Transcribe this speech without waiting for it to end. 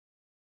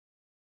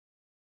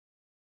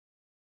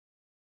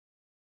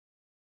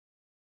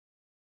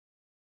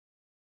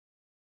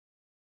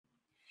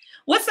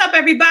What's up,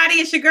 everybody?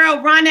 It's your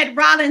girl, Ronette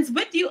Rollins,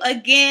 with you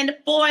again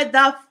for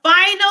the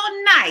final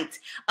night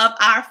of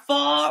our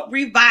fall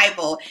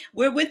revival.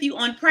 We're with you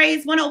on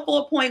Praise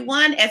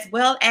 104.1 as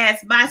well as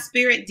My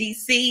Spirit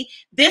DC.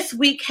 This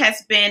week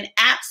has been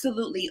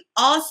absolutely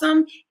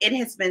awesome. It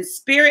has been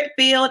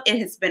spirit-filled. It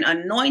has been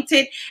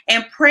anointed.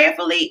 And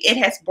prayerfully, it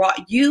has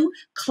brought you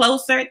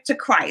closer to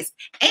Christ.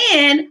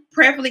 And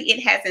prayerfully,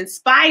 it has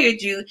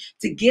inspired you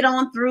to get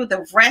on through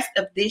the rest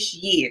of this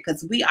year,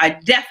 because we are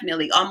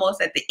definitely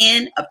almost at the end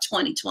of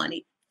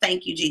 2020.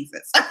 Thank you,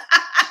 Jesus.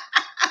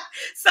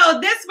 So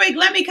this week,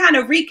 let me kind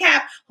of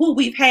recap who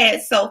we've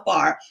had so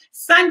far.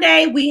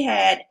 Sunday, we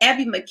had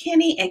Evie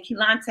McKinney and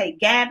Keelante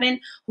Gavin,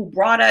 who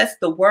brought us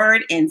the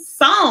word in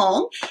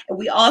song. And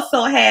we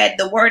also had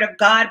the word of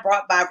God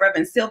brought by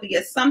Reverend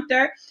Sylvia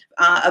Sumter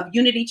of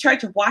Unity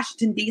Church of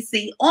Washington,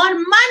 D.C.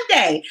 On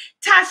Monday,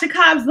 Tasha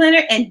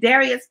Cobbs-Leonard and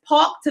Darius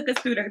Polk took us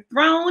through the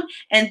throne.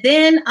 And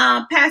then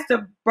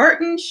Pastor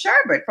Burton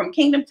Sherbert from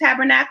Kingdom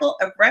Tabernacle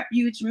of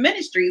Refuge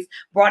Ministries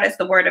brought us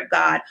the word of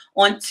God.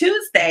 On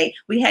Tuesday,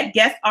 we had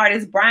guest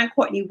artists Brian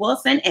Courtney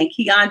Wilson and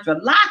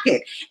Keandra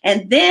Lockett.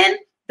 And then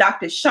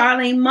Dr.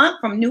 Charlene Monk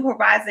from New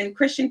Horizon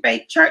Christian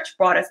Faith Church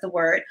brought us the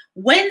word.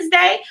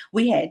 Wednesday,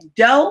 we had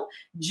Doe,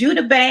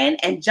 Judah Band,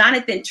 and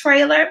Jonathan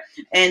Traylor.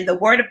 And the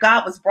word of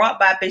God was brought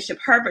by Bishop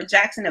Herbert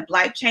Jackson of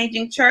Life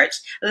Changing Church.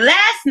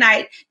 Last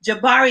night,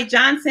 Jabari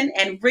Johnson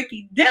and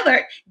Ricky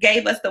Dillard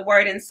gave us the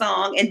word in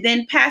song. And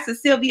then Pastor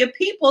Sylvia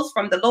Peoples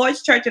from the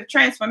Lord's Church of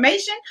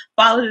Transformation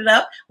followed it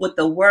up with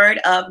the word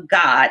of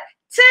God.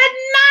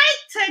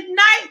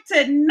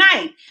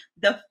 Tonight,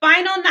 the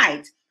final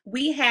night,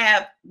 we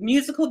have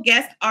musical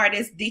guest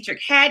artist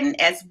Deitrick Haddon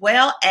as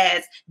well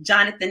as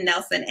Jonathan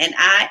Nelson, and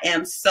I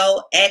am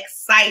so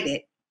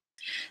excited.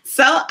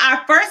 So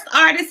our first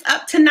artist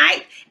up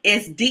tonight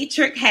is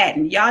Deitrick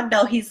Haddon. Y'all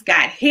know he's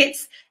got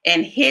hits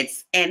and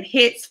hits and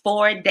hits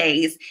for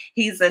days.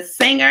 He's a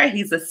singer,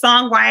 he's a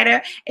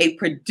songwriter, a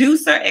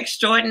producer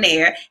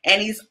extraordinaire,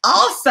 and he's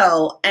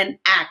also an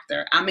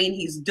actor. I mean,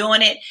 he's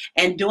doing it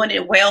and doing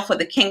it well for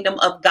the kingdom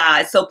of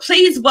God. So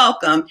please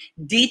welcome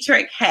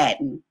Deitrick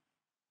Haddon.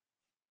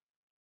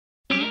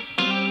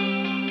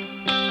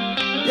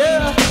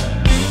 Yeah.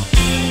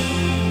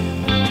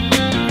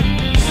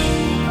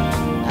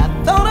 I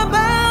thought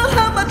about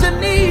how much I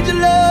need you,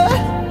 Lord.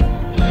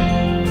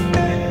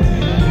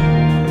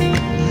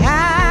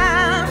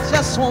 I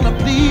just want to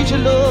please you,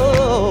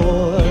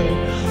 Lord.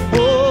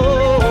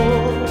 Oh,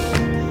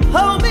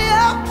 hold me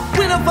up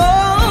when I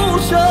fall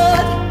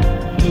short.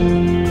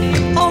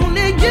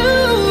 Only you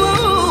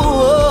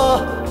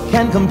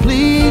can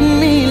complete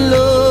me,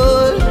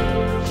 Lord.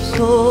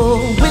 So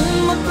when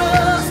my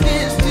cross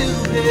gets too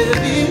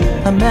heavy,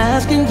 I'm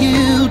asking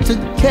you to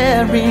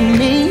carry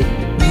me.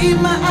 Be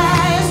my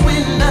eyes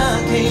when I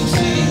can't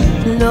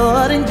see.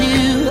 Lord, in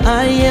you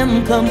I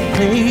am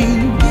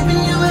complete.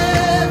 Giving you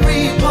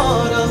every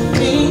part of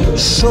me,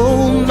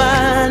 soul,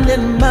 mind,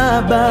 and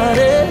my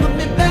body. Put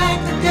me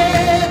back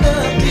together,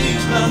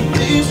 piece by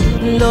piece.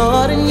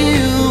 Lord, in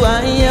you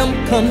I am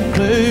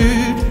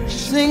complete.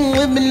 Sing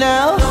with me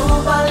now.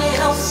 Nobody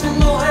else in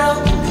the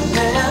world can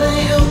compare to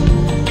you.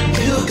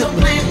 You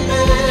complete me.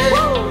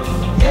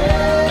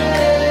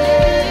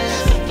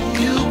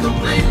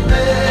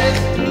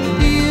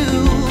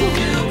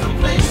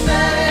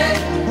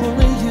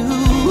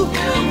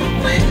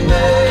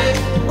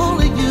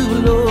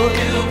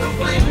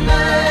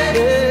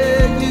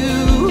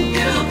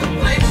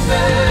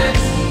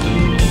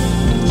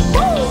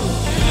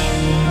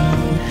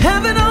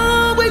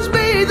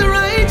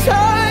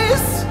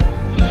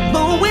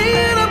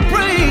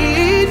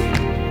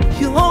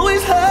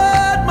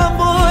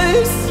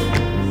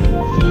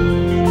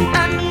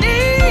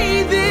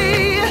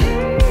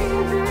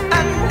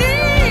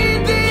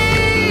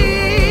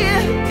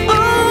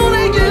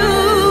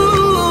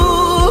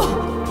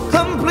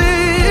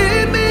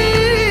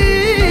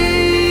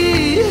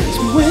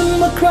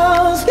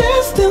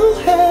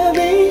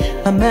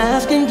 I'm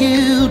asking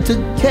you to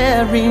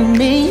carry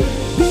me.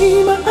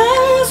 Be my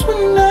eyes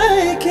when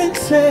I can't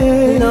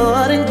say.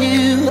 Lord, in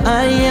you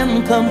I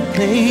am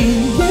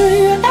complete. Give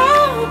you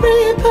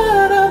every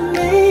part of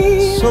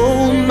me,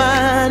 soul,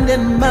 mind,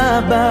 and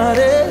my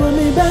body. Put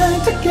me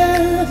back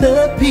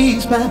together,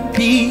 piece by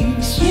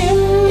piece. In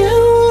you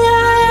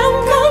I am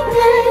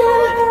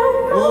complete.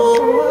 Oh,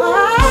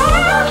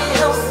 nobody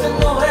else in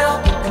the world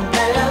can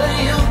compare to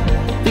you.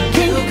 They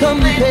can't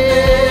compare.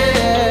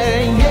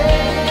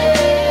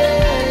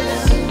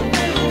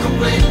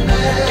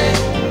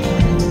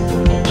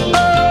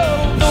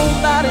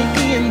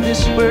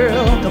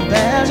 World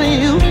compares to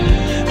you.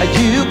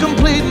 You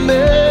complete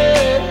me.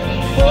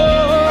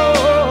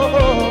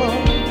 Oh,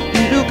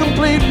 you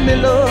complete me,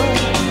 Lord.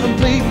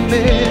 Complete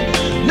me.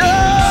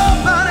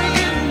 Nobody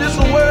in this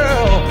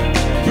world.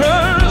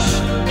 Yes,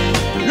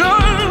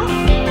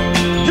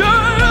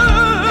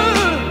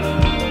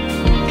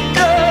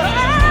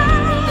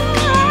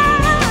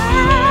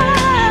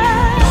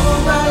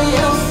 nobody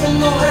else in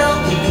the world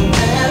can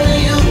compare to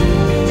you.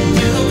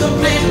 You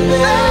complete me.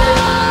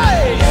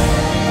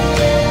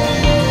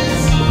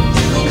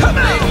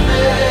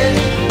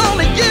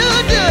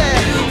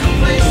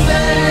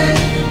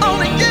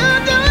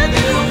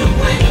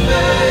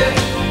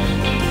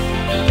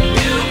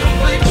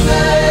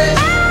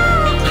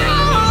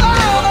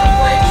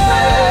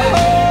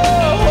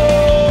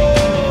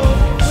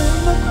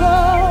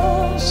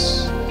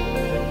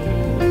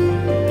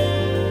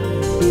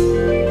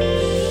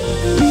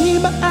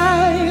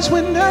 days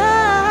when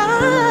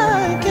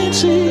I can't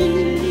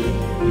see,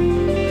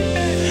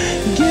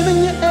 giving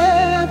you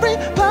every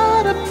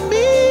part of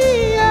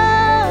me.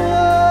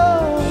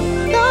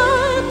 Oh,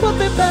 God, put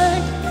me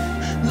back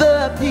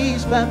the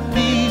piece by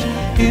piece.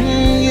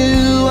 In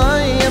you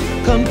I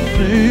am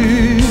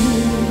complete.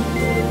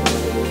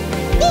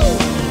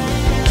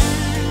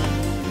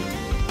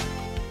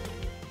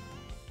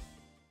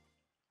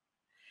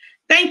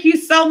 Thank you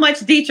so much,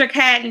 Deitrick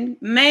Haddon.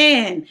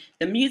 Man,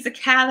 the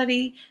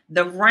musicality,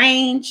 the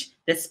range,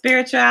 the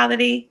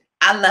spirituality,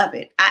 I love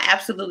it. I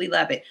absolutely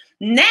love it.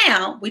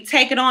 Now we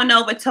take it on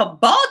over to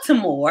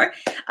Baltimore,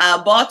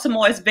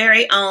 Baltimore's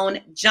very own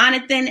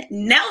Jonathan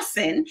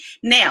Nelson.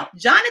 Now,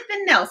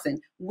 Jonathan Nelson,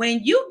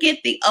 when you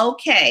get the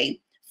okay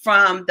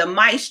from the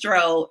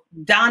maestro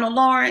Donald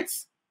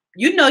Lawrence,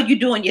 you know you're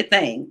doing your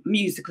thing,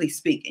 musically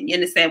speaking. You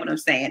understand what I'm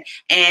saying?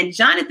 And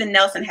Jonathan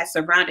Nelson has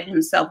surrounded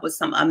himself with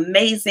some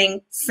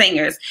amazing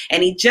singers.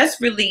 And he just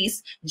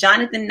released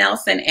Jonathan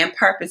Nelson and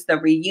Purpose, the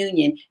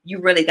reunion. You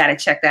really got to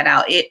check that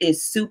out. It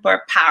is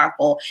super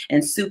powerful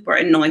and super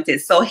anointed.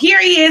 So here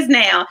he is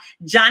now,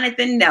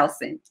 Jonathan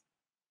Nelson.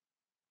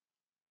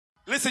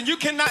 Listen, you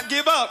cannot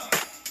give up.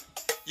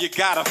 You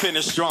got to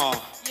finish strong.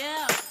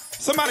 Yeah.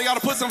 Somebody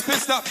ought to put some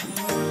fists up.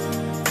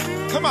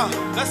 Come on,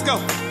 let's go.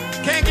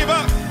 Can't give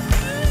up.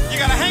 You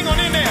gotta hang on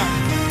in there.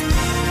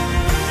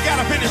 You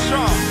gotta finish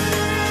strong.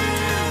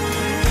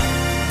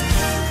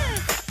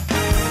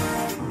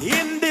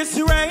 In this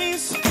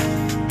race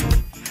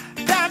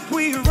that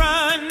we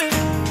run,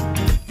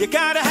 you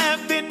gotta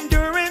have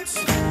endurance,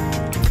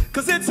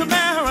 'cause it's a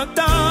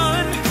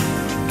marathon.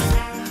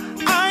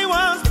 I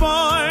was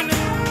born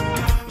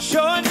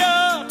sure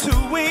enough to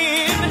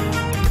win,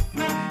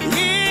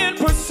 in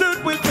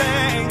pursuit with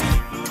faith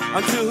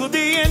until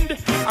the end.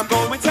 I'm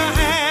going to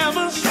have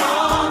a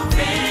Strong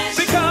finish.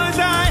 because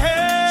I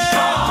have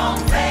Strong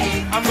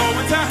faith. I'm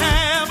going to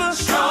have a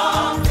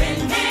Strong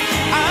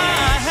finish.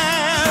 I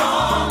have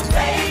Strong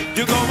faith.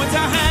 You're going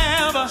to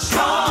have a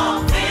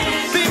Strong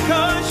finish.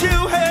 because you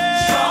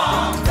have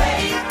Strong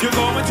faith. You're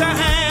going to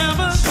have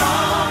a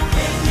Strong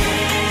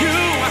finish. you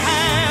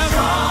have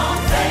Strong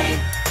faith.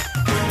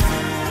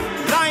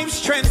 life's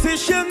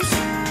transitions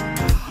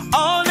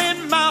all in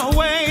my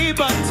way,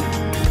 but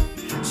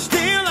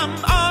still I'm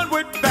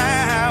onward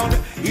bound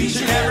each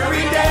and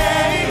every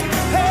day.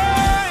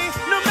 Hey,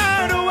 no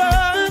matter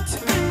what,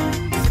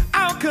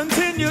 I'll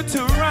continue to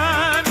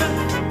run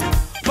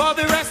for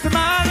the rest of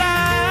my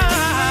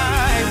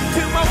life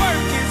till my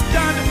work is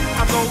done.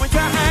 I'm going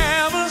to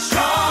have a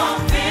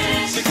Strong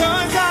finish.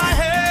 because I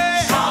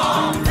have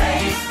Strong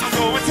faith. I'm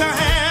going to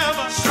have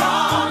a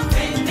Strong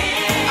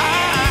finish.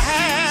 I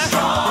have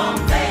Strong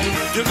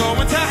faith. you're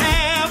going to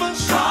have a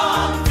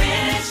Strong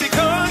finish.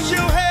 because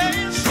you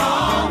have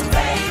Strong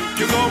faith.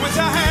 you're going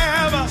to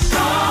have a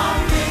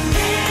Strong finish.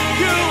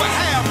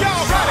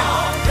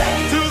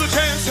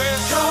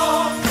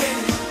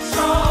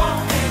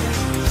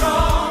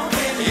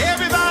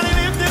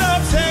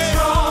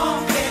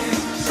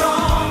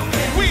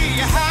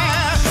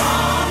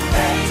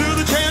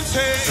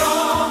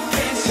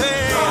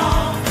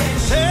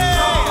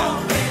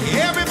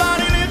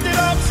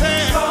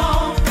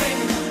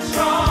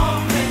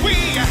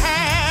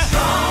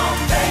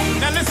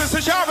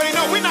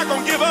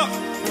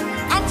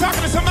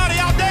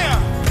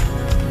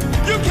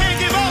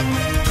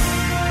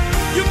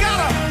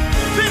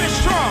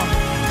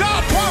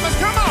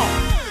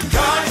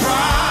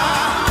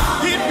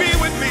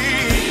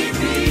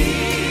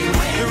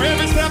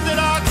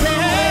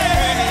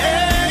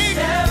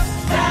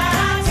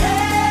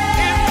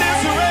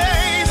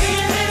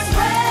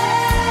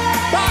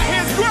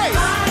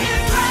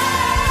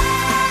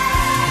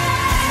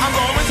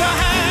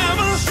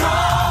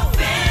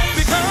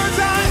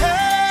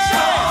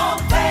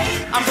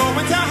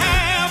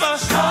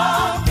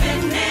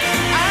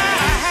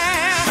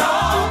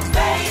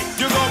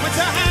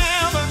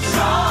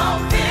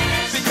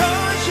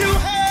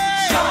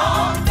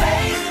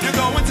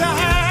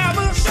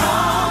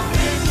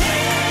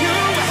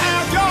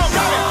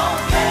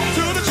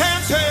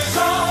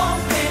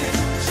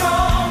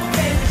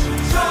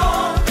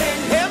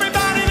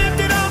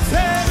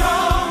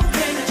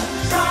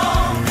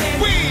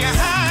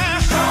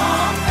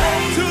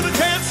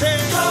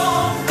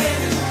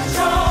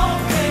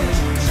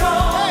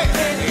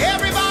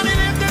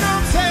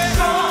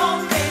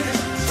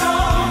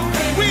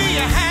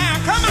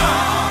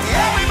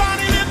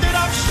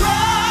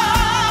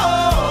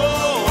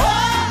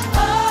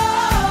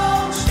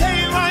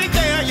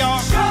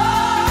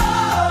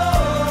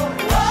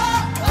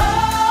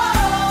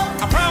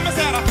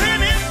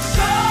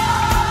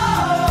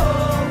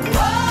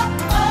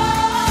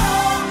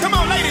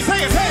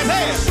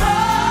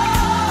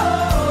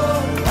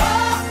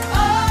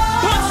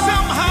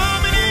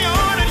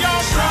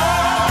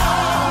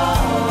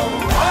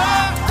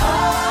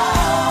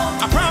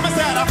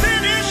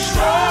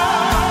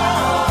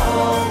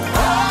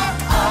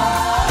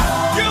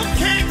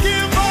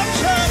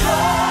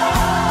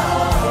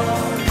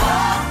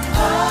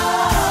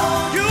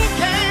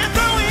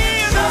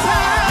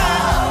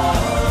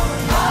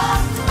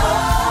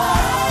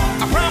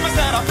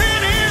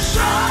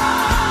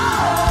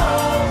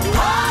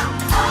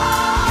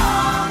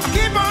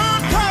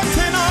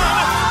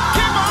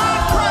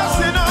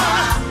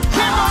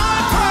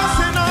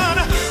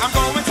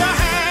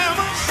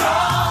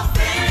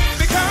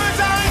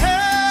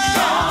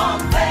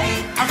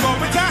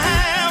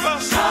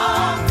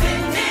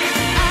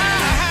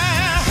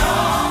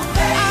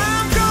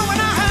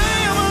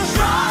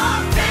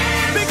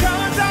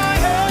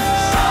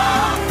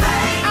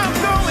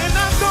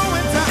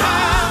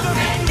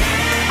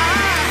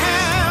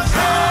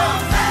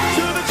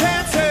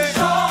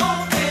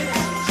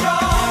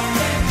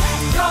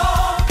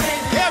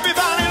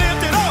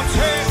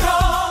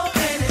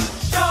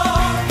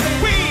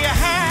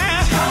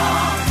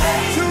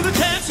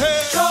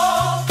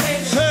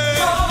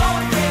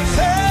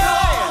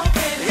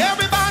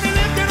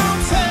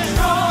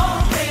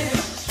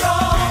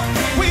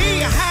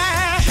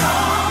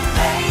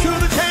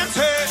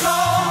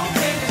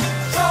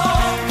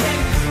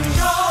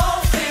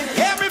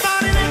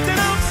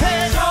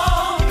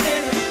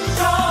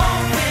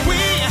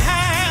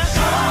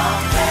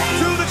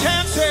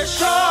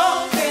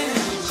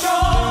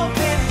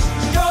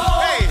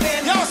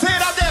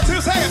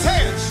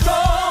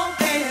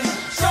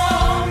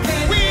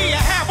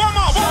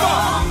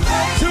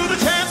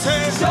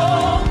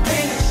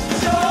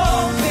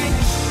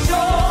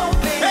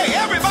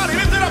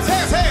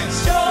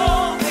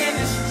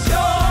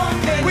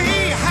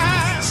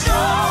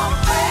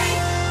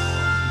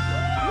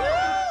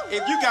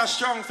 if you got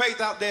strong faith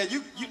out there,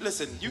 you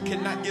listen, you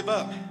cannot give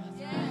up.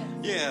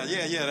 Yeah.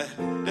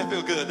 That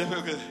feel good. That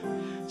feel good.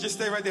 Just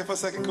stay right there for a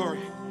second, Corey.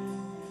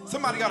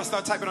 Somebody got to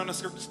start typing on the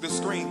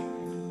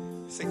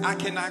screen. Say, I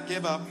cannot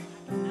give up.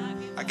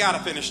 I got to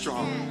finish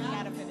strong.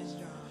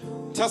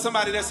 Tell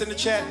somebody that's in the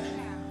chat.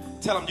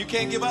 Tell them you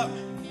can't give up.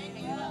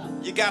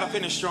 You got to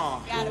finish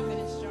strong.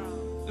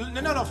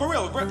 No, for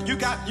real. You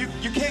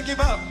can't give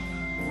up.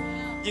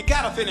 You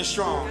got to finish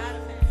strong.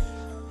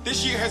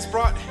 This year has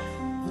brought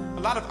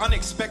a lot of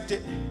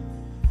unexpected,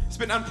 it's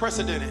been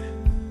unprecedented.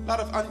 A lot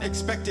of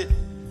unexpected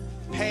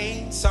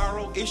pain,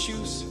 sorrow,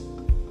 issues,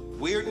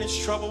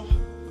 weirdness, trouble.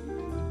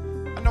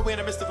 I know we're in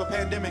the midst of a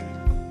pandemic,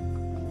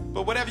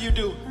 but whatever you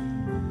do,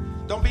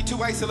 don't be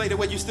too isolated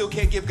where you still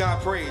can't give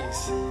God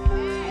praise.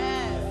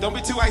 Don't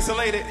be too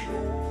isolated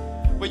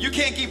where you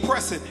can't keep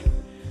pressing.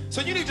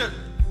 So you need to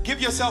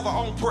give yourself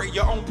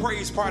your own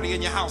praise party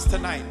in your house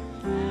tonight.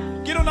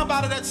 Get on up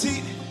out of that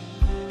seat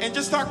and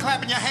just start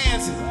clapping your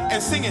hands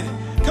and singing.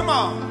 Come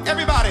on,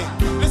 everybody,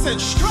 listen,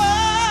 strong.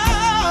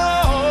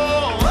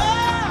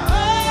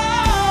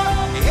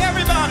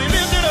 Everybody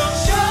lift it up.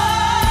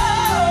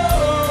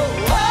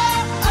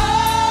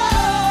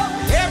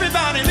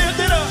 Everybody lift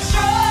it up.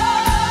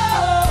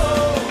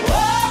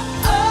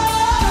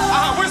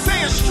 We're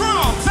saying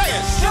strong. Say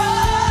it.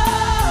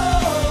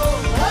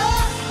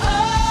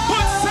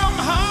 Put some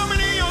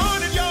harmony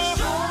on it, y'all.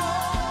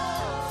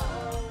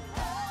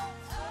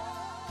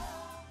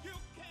 You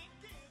can't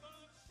give up.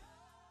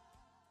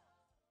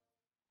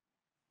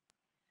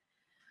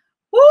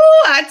 Woo,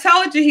 I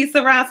told you he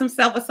surrounds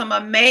himself with some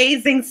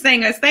amazing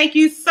singers. Thank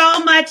you so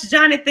much,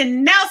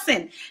 Jonathan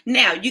Nelson.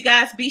 Now, you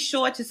guys be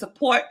sure to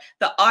support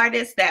the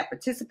artists that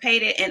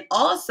participated and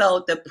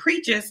also the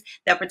preachers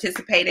that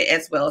participated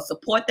as well.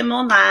 Support them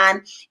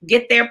online,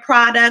 get their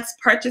products,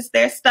 purchase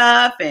their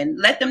stuff, and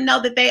let them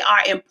know that they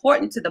are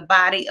important to the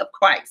body of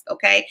Christ,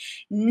 okay?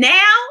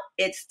 Now,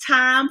 it's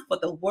time for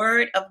the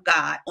word of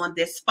God on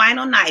this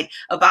final night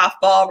of our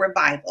fall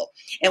revival.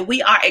 And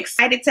we are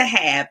excited to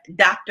have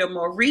Dr.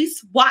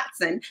 Maurice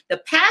Watson, the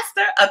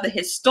pastor of the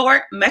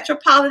historic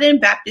Metropolitan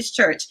Baptist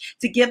Church,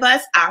 to give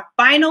us our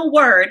final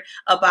word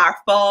of our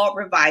fall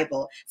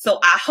revival. So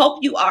I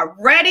hope you are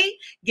ready.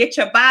 Get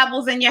your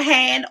Bibles in your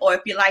hand, or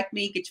if you're like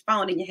me, get your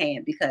phone in your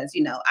hand, because,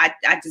 you know, I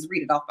just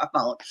read it off my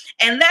phone.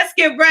 And let's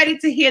get ready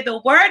to hear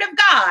the word of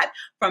God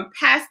from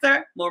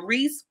Pastor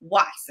Maurice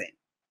Watson.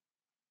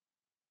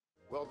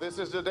 Well, this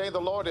is the day the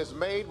Lord has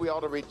made. We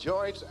ought to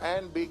rejoice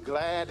and be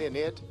glad in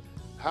it.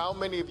 How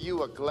many of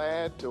you are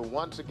glad to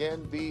once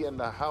again be in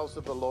the house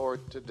of the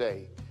Lord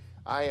today?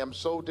 I am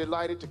so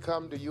delighted to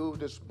come to you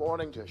this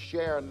morning to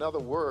share another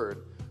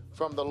word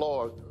from the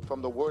Lord,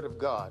 from the Word of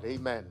God.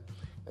 Amen.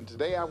 And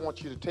today I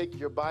want you to take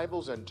your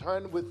Bibles and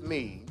turn with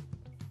me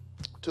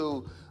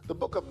to the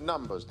book of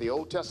Numbers, the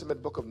Old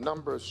Testament book of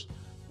Numbers,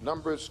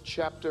 Numbers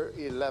chapter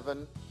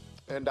 11.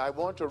 And I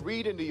want to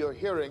read into your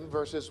hearing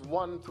verses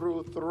 1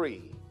 through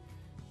 3.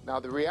 Now,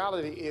 the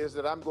reality is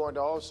that I'm going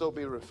to also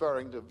be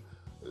referring to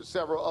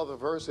several other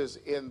verses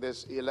in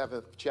this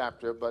 11th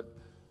chapter, but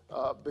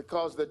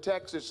because the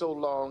text is so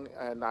long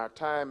and our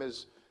time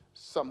is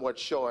somewhat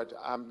short,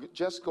 I'm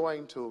just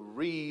going to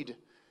read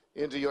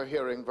into your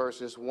hearing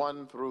verses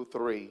 1 through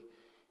 3.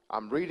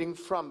 I'm reading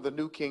from the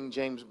New King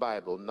James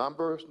Bible,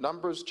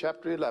 Numbers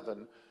chapter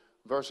 11,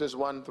 verses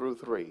 1 through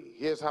 3.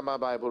 Here's how my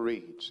Bible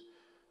reads.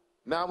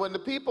 Now, when the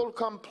people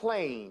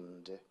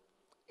complained,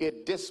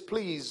 it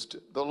displeased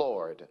the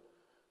Lord,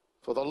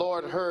 for the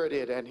Lord heard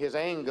it, and his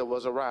anger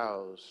was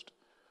aroused.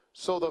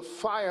 So the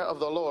fire of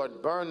the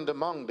Lord burned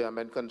among them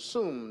and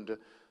consumed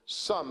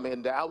some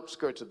in the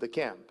outskirts of the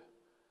camp.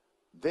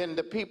 Then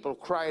the people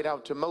cried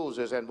out to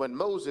Moses, and when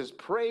Moses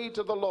prayed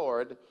to the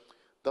Lord,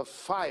 the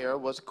fire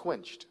was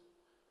quenched.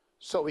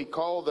 So he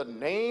called the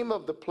name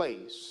of the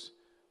place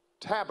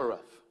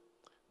Tabereth,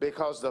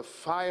 because the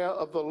fire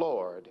of the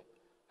Lord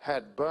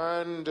had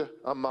burned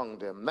among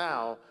them.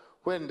 Now,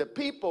 when the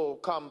people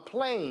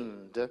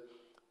complained,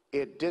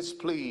 it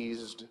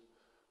displeased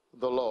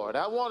the Lord.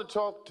 I want to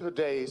talk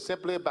today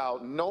simply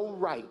about no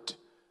right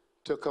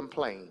to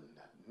complain.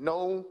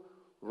 No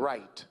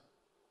right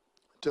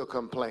to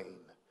complain.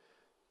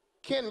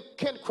 Ken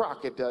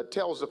Crockett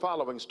tells the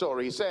following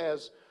story. He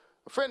says,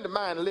 a friend of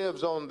mine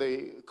lives on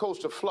the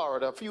coast of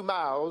Florida, a few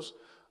miles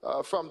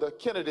from the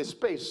Kennedy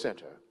Space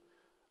Center.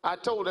 I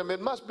told him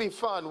it must be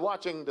fun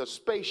watching the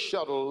space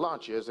shuttle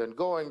launches and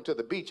going to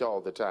the beach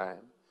all the time.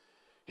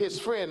 His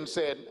friend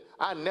said,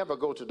 I never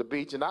go to the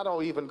beach, and I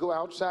don't even go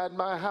outside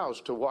my house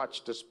to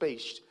watch the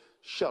space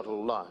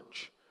shuttle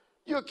launch.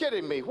 You're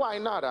kidding me. Why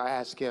not? I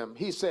asked him.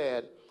 He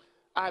said,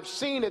 I've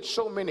seen it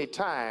so many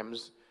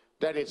times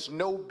that it's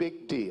no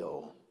big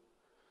deal.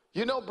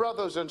 You know,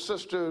 brothers and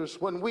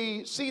sisters, when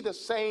we see the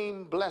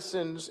same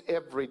blessings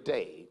every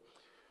day,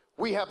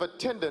 we have a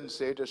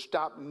tendency to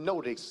stop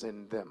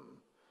noticing them.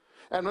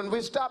 And when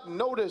we stop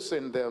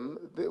noticing them,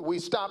 we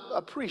stop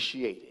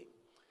appreciating.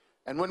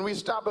 And when we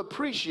stop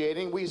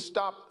appreciating, we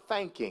stop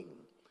thanking.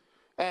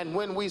 And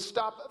when we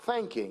stop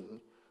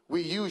thanking,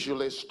 we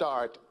usually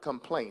start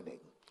complaining.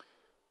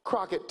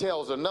 Crockett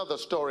tells another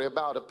story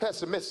about a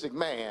pessimistic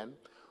man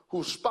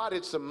who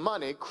spotted some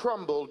money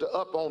crumbled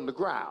up on the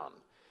ground.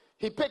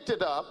 He picked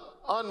it up,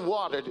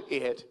 unwatered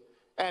it,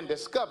 and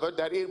discovered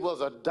that it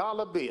was a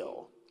dollar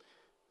bill.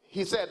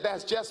 He said,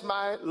 "That's just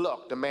my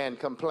luck," the man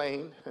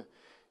complained.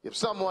 If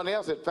someone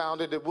else had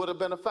found it, it would have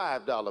been a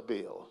 $5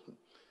 bill.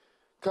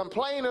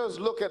 Complainers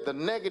look at the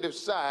negative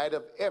side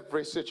of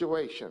every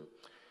situation.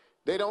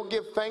 They don't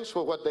give thanks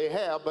for what they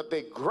have, but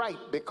they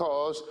gripe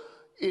because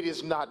it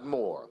is not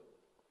more.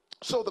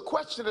 So the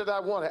question that I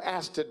want to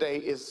ask today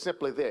is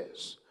simply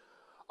this: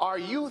 are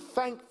you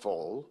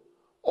thankful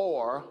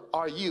or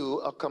are you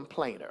a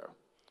complainer?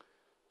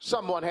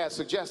 Someone has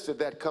suggested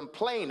that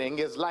complaining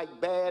is like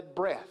bad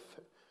breath.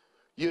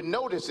 You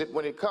notice it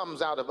when it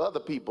comes out of other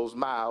people's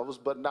mouths,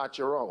 but not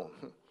your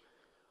own.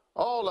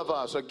 All of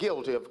us are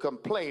guilty of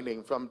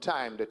complaining from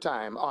time to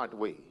time, aren't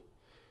we?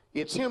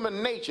 It's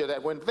human nature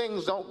that when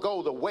things don't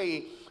go the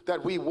way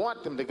that we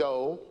want them to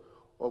go,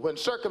 or when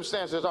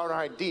circumstances aren't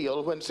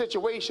ideal, when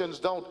situations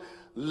don't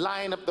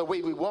line up the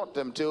way we want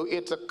them to,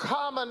 it's a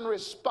common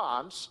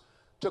response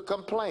to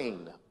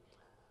complain.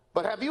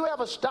 But have you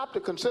ever stopped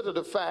to consider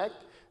the fact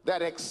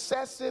that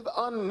excessive,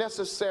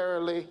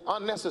 unnecessary,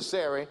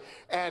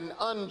 and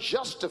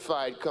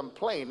unjustified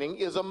complaining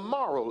is a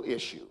moral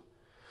issue?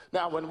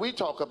 Now, when we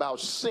talk about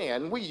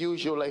sin, we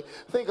usually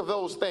think of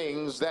those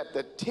things that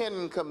the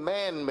 10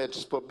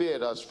 Commandments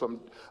forbid us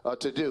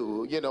to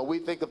do. You know, we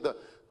think of the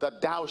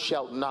thou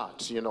shalt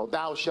nots, you know,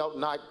 thou shalt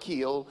not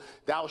kill,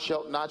 thou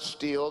shalt not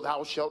steal,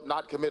 thou shalt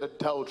not commit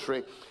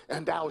adultery,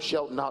 and thou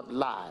shalt not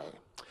lie.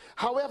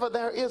 However,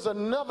 there is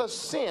another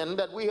sin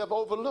that we have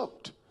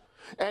overlooked,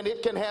 and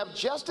it can have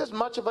just as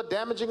much of a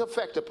damaging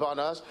effect upon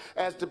us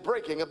as the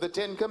breaking of the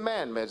 10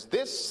 Commandments.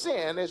 This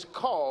sin is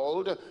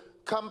called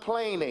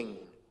complaining.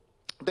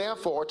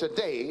 Therefore,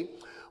 today,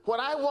 what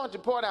I want to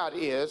point out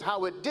is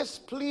how it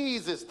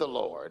displeases the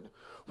Lord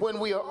when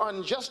we are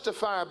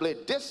unjustifiably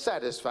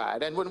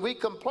dissatisfied and when we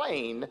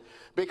complain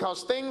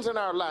because things in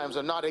our lives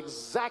are not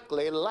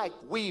exactly like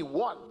we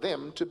want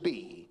them to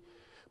be.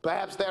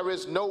 Perhaps there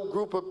is no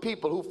group of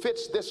people who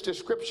fits this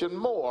description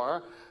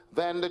more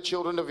than the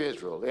children of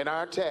Israel. In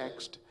our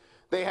text,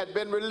 they had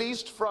been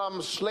released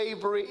from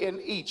slavery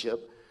in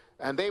Egypt,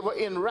 and they were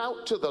en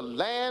route to the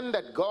land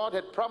that God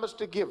had promised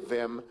to give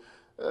them.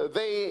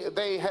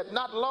 They had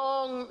not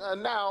long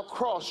now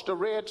crossed the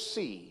Red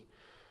Sea.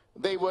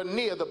 They were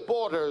near the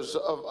borders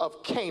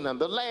of Canaan,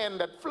 the land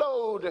that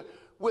flowed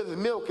with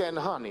milk and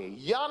honey.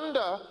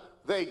 Yonder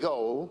they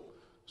go,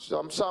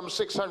 some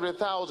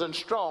 600,000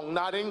 strong,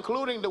 not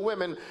including the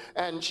women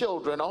and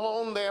children,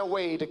 on their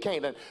way to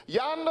Canaan.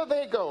 Yonder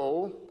they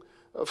go,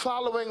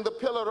 following the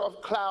pillar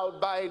of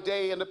cloud by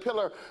day and the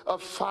pillar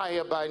of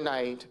fire by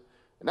night.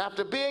 And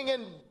after being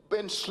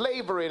in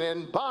slavery and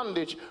in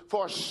bondage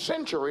for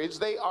centuries,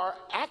 they are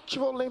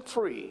actually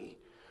free.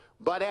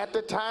 But at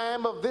the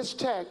time of this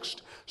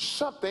text,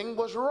 something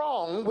was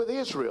wrong with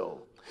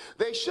Israel.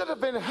 They should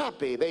have been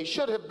happy. They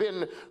should have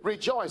been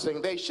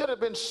rejoicing. They should have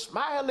been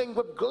smiling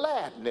with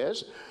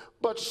gladness,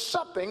 but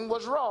something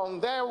was wrong.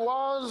 There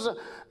was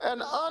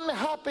an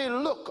unhappy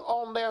look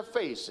on their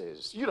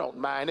faces. You don't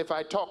mind if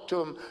I talk to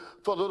them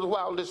for a little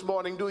while this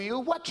morning, do you?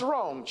 What's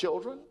wrong,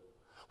 children?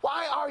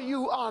 Why are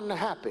you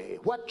unhappy?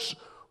 What's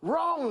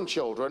wrong,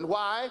 children?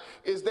 Why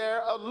is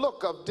there a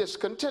look of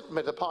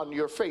discontentment upon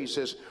your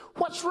faces?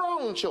 What's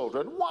wrong,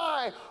 children?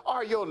 Why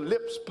are your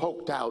lips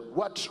poked out?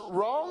 What's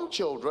wrong,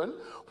 children?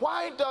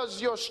 Why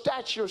does your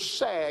stature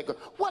sag?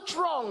 What's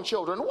wrong,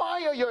 children?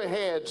 Why are your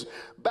heads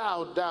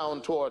bowed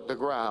down toward the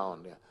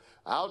ground?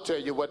 I'll tell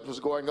you what was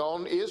going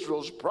on.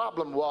 Israel's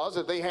problem was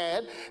that they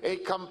had a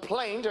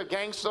complaint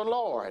against the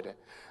Lord.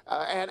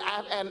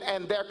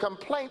 And their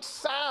complaint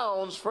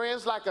sounds,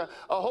 friends, like a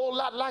whole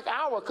lot like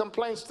our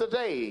complaints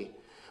today.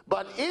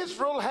 But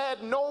Israel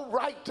had no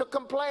right to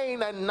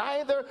complain, and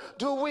neither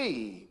do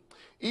we.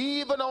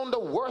 Even on the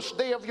worst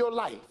day of your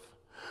life,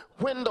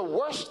 when the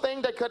worst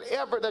thing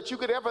that you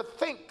could ever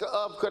think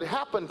of could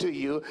happen to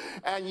you,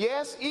 and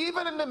yes,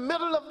 even in the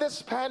middle of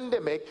this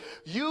pandemic,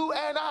 you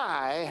and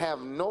I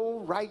have no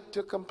right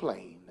to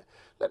complain.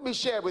 Let me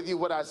share with you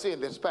what I see in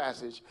this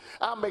passage.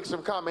 I'll make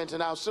some comments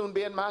and I'll soon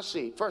be in my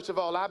seat. First of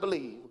all, I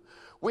believe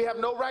we have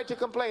no right to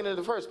complain in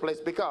the first place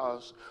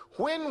because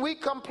when we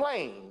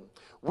complain,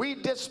 we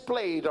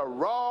displayed a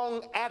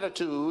wrong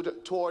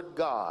attitude toward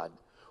God.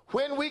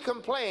 When we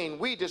complain,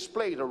 we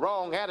displayed a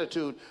wrong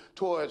attitude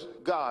towards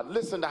God.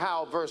 Listen to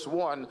how verse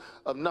 1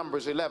 of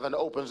Numbers 11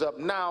 opens up.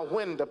 Now,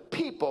 when the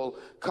people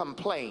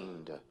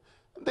complained.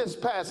 This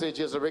passage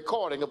is a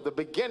recording of the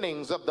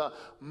beginnings of the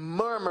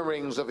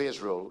murmurings of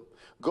Israel.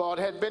 God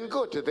had been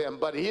good to them,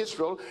 but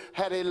Israel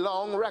had a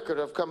long record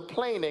of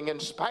complaining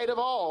in spite of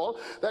all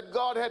that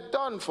God had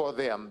done for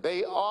them.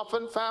 They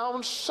often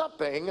found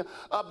something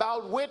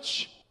about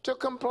which to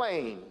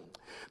complain.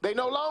 They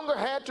no longer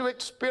had to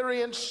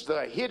experience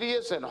the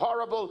hideous and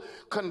horrible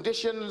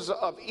conditions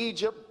of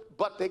Egypt,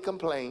 but they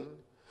complained.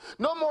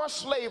 No more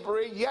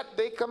slavery, yet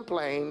they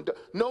complained.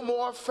 No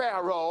more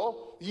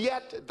Pharaoh,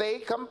 yet they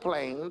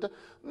complained.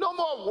 No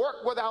more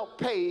work without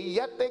pay,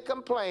 yet they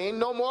complained.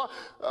 No more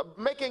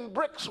making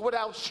bricks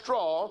without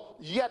straw,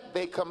 yet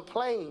they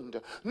complained.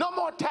 No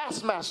more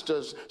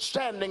taskmasters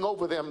standing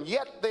over them,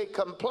 yet they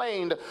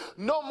complained.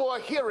 No more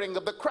hearing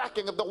of the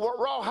cracking of the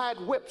rawhide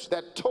whips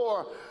that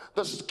tore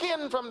the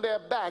skin from their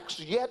backs,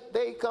 yet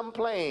they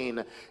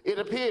complain. It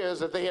appears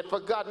that they had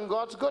forgotten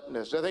God's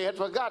goodness, that they had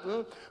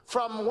forgotten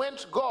from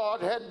whence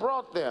God had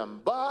brought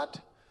them. But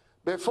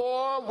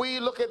before we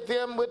look at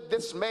them with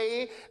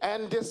dismay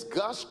and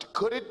disgust,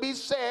 could it be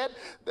said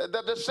that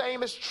the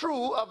same is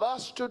true of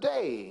us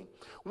today?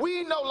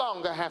 We no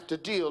longer have to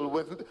deal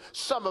with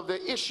some of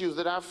the issues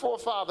that our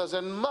forefathers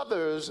and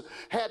mothers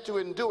had to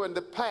endure in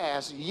the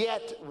past,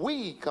 yet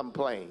we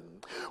complain.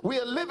 We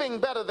are living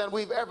better than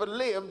we've ever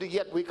lived,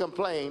 yet we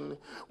complain.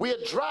 We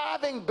are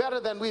driving better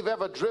than we've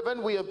ever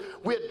driven.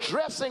 We're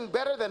dressing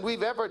better than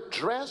we've ever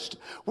dressed.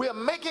 We are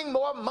making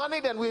more money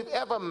than we've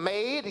ever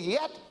made,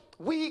 yet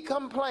we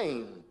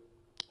complain.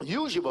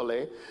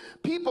 Usually,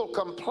 people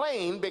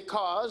complain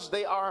because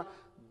they are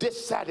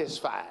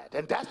dissatisfied.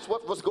 And that's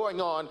what was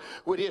going on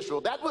with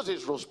Israel. That was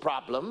Israel's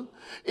problem.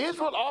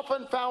 Israel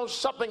often found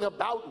something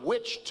about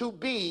which to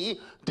be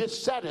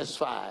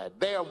dissatisfied.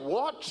 Their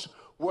wants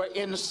were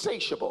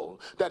insatiable,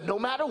 that no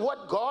matter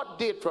what God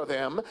did for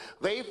them,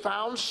 they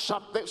found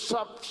something,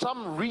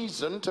 some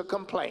reason to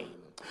complain.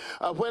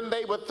 When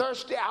they were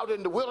thirsty out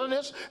in the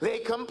wilderness, they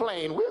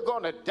complained, we're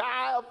going to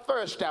die of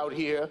thirst out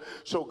here.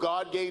 So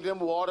God gave them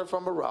water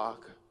from a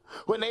rock.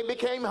 When they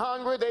became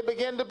hungry, they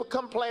began to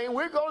complain,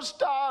 we're going to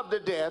starve to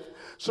death.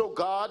 So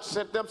God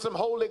sent them some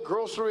holy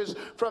groceries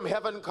from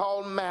heaven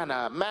called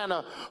manna.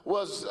 Manna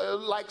was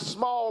like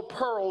small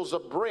pearls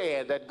of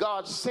bread that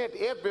God sent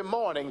every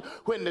morning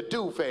when the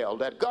dew fell,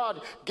 that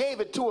God gave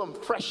it to them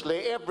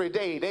freshly every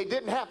day. They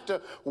didn't have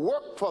to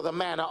work for the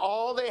manna.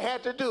 All they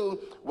had to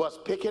do was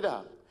pick it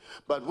up.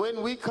 But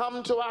when we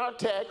come to our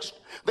text,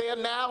 they are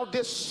now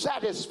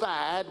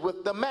dissatisfied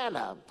with the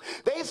manna.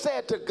 They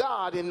said to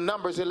God in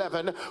Numbers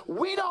 11,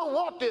 we don't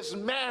want this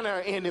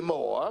manna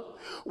anymore.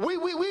 We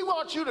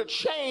want you to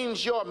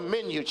change your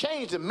menu,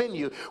 change the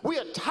menu. We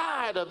are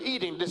tired of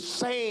eating the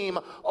same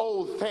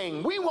old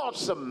thing. We want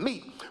some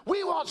meat.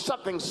 We want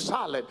something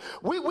solid.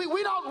 We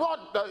don't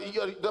want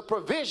the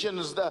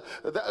provisions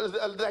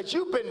that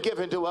you've been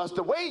given to us,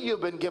 the way you've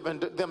been given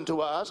them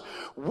to us.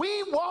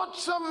 We want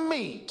some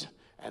meat.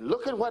 And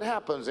look at what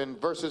happens in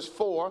verses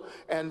 4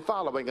 and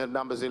following in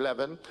Numbers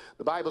 11.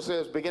 The Bible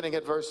says, beginning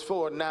at verse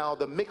 4, now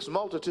the mixed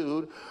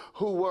multitude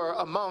who were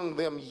among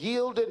them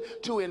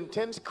yielded to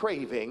intense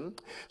craving.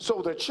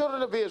 So the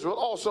children of Israel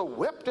also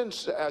wept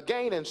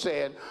again and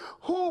said,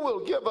 who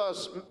will give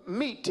us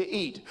meat to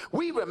eat?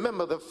 We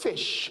remember the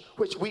fish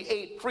which we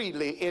ate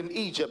freely in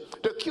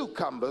Egypt, the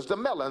cucumbers, the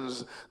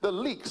melons, the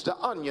leeks, the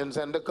onions,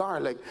 and the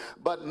garlic.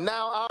 But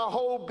now our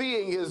whole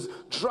being is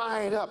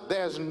dried up.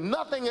 There's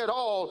nothing at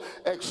all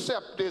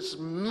except this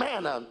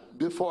manna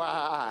before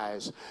our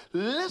eyes.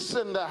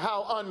 Listen to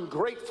how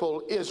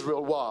ungrateful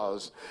Israel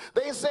was.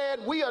 They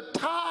said, we are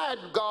tired,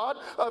 God,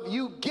 of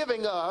you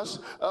giving us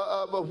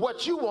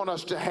what you want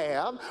us to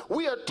have.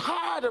 We are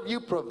tired of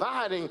you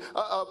providing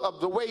of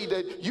the way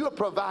that you're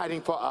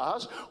providing for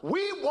us.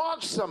 We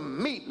want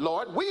some meat,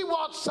 Lord. We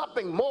want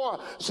something more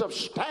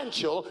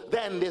substantial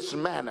than this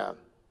manna.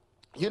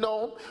 You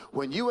know,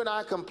 when you and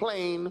I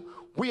complain,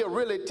 we are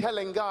really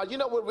telling God, you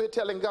know what we're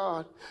telling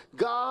God?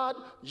 God,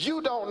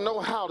 you don't know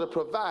how to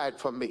provide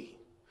for me.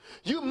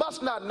 You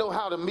must not know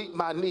how to meet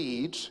my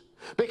needs,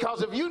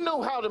 because if you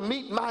know how to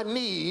meet my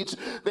needs,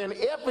 then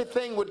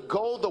everything would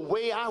go the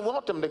way I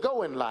want them to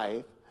go in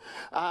life.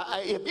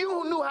 If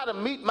you knew how to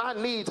meet my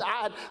needs,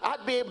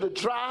 I'd be able to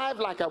drive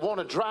like I want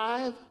to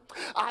drive.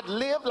 I'd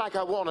live like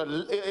I want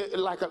to,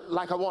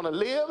 like I want to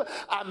live.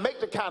 I make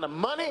the kind of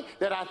money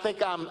that I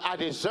think I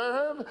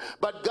deserve.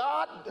 But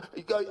God,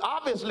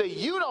 obviously,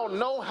 you don't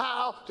know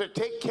how to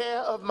take care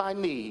of my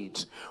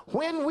needs.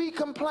 When we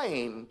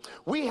complain,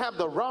 we have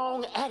the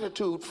wrong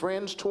attitude,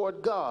 friends,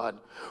 toward God.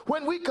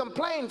 When we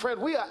complain, friend,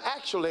 we are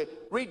actually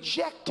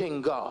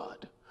rejecting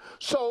God.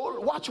 So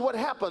watch what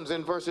happens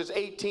in verses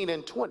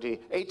 18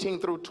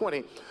 through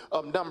 20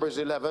 of Numbers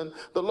 11.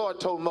 The Lord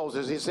told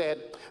Moses,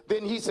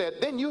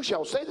 then you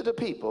shall say to the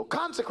people,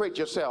 consecrate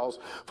yourselves,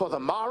 for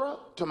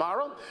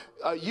tomorrow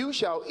you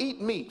shall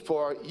eat meat,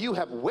 for you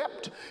have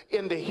wept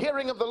in the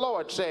hearing of the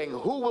Lord, saying,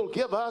 who will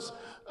give us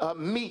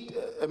meat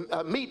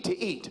to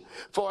eat?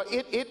 For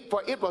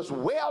it was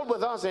well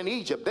with us in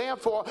Egypt.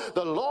 Therefore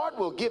the Lord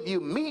will give you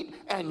meat,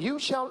 and you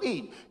shall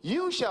eat.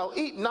 You shall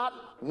eat not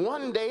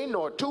 1 day,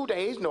 nor 2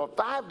 days, nor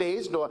 5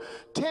 days, nor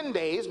 10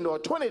 days, nor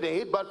 20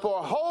 days, but for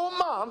a whole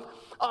month,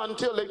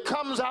 until it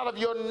comes out of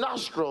your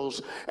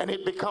nostrils and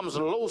it becomes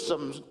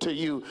loathsome to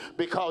you,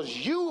 because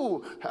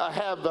you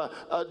have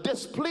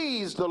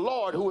displeased the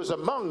Lord who is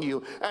among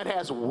you, and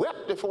has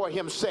wept before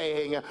him,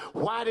 saying,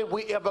 why did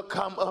we ever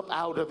come up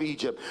out of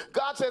Egypt?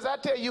 God says, I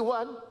tell you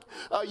what,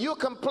 you're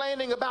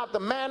complaining about the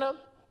manna.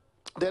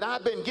 that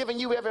I've been giving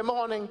you every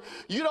morning?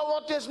 You don't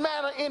want this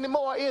manna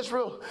anymore,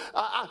 Israel?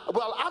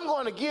 Well, I'm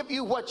going to give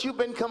you what you've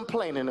been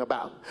complaining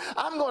about.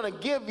 I'm going to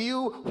give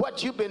you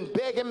what you've been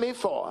begging me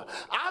for.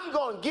 I'm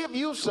going to give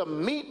you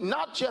some meat,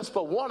 not just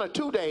for 1 or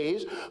 2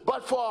 days,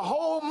 but for a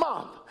whole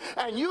month.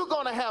 And you're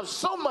going to have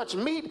so much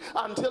meat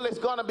until it's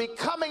going to be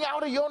coming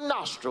out of your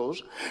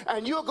nostrils,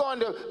 and you're going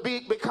to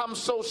become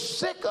so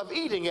sick of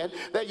eating it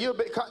that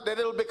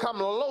it'll become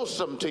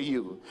loathsome to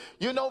you.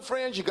 You know,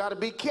 friends, you got to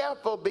be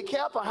careful. Be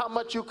careful how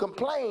much you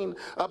complain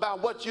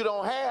about what you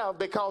don't have,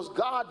 because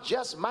God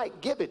just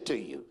might give it to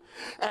you.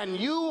 And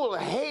you will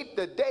hate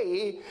the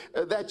day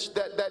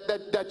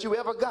that you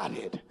ever got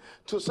it.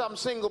 To some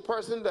single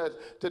person that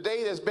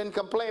today has been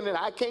complaining,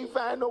 I can't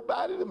find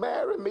nobody to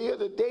marry me or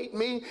to date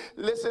me.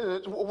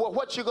 Listen,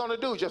 what you going to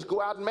do? Just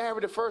go out and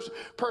marry the first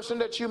person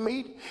that you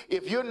meet?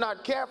 If you're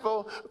not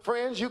careful,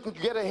 friends, you can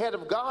get ahead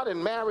of God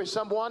and marry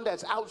someone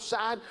that's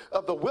outside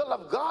of the will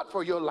of God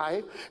for your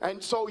life.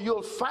 And so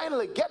you'll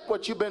finally get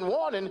what you've been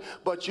wanting,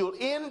 but you'll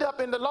end up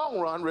in the long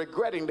run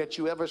regretting that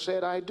you ever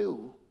said I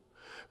do.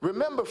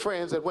 Remember,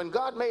 friends, that when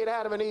God made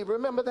Adam and Eve,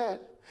 remember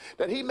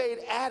that he made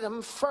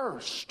Adam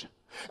first.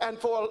 And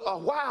for a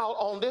while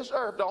on this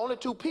earth, the only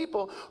two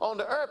people on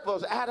the earth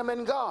was Adam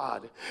and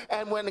God.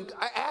 And when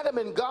Adam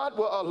and God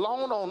were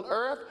alone on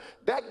earth,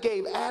 that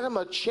gave Adam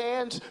a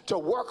chance to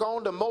work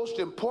on the most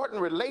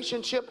important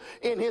relationship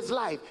in his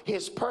life,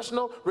 his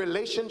personal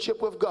relationship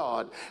with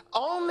God.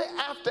 Only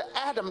after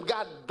Adam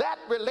got that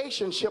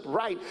relationship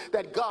right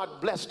that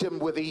God blessed him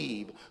with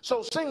Eve.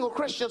 So single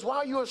Christians,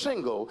 while you're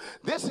single,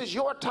 this is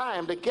your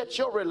time to get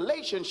your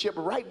relationship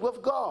right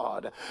with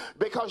God,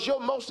 because your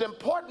most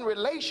important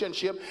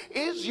relationship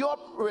is your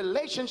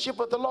relationship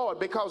with the Lord.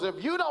 Because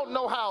if you don't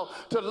know how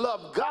to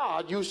love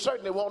God, you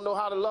certainly won't know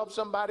how to love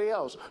somebody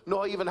else,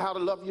 nor even how to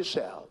love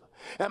yourself.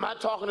 Am I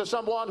talking to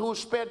someone who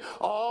spent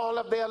all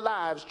of their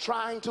lives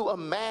trying to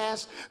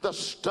amass the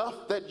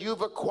stuff that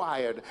you've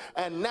acquired,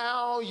 and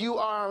now you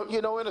are,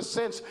 in a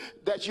sense,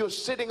 that you're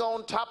sitting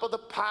on top of the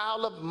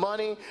pile of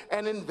money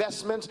and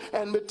investments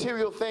and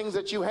material things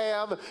that you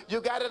have? You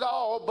got it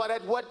all, but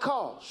at what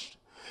cost?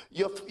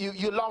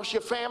 You lost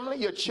your family,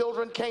 your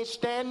children can't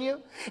stand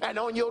you, and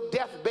on your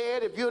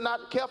deathbed, if you're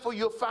not careful,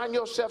 you'll find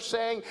yourself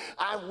saying,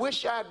 I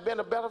wish I had been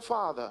a better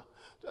father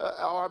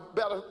or a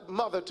better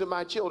mother to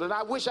my children.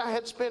 I wish I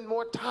had spent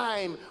more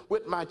time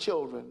with my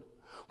children.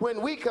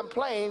 When we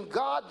complain,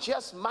 God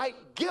just might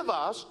give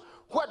us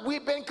what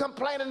we've been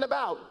complaining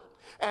about,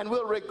 and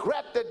we'll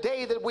regret the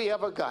day that we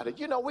ever got it.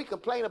 We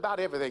complain about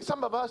everything.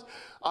 Some of us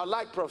are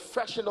like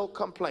professional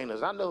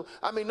complainers.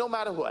 No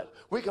matter what,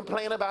 we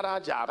complain about our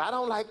job. I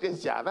don't like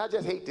this job. I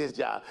just hate this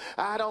job.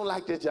 I don't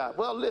like this job.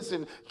 Well,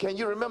 listen, can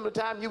you remember the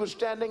time you were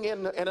standing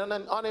in an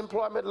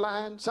unemployment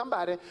line?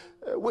 Somebody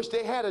wish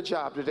they had a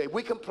job today.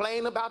 We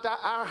complain about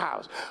our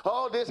house.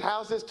 Oh, this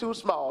house is too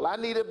small. I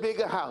need a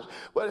bigger house.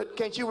 Well,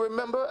 can't you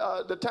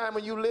remember the time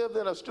when you lived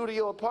in a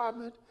studio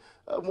apartment?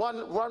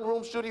 One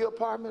room studio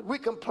apartment? We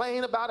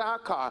complain about our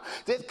car.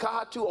 This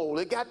car too old.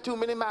 It got too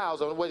many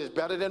miles on it. Well, it's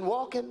better than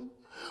walking.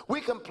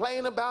 We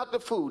complain about the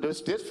food.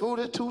 This food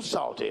is too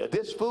salty.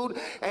 This food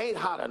ain't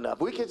hot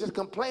enough. We can just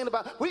complain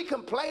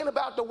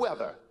about the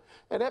weather.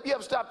 And have you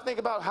ever stopped to think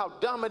about how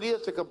dumb it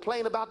is to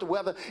complain about the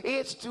weather?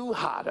 It's too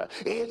hot, or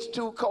it's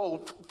too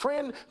cold.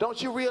 Friend,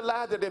 don't you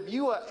realize that if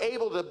you are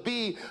able to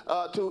be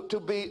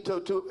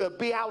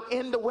out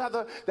in the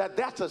weather,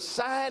 that's a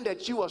sign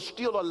that you are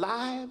still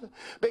alive?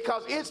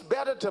 Because it's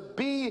better to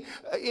be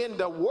in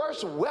the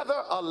worst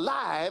weather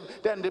alive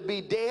than to be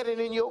dead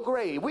and in your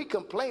grave. We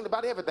complain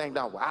about everything,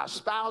 don't we? Our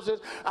spouses,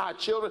 our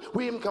children.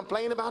 We even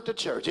complain about the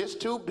church. It's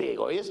too big,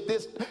 or it's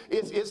this,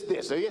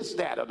 or it's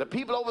that, or the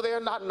people over there are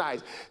not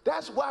nice.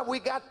 That's why we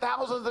got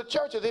thousands of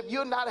churches. If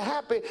you're not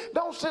happy,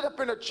 don't sit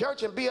up in a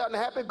church and be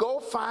unhappy. Go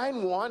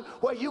find one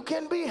where you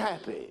can be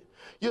happy.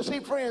 You see,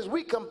 friends,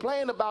 we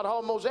complain about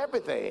almost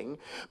everything,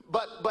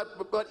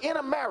 but in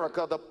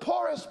America, the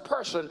poorest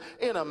person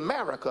in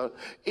America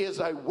is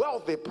a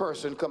wealthy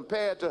person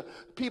compared to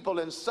people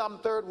in some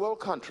third world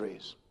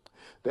countries.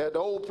 The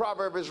old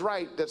proverb is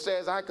right that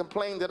says, I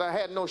complained that I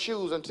had no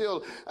shoes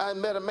until I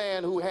met a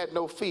man who had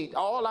no feet.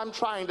 All I'm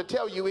trying to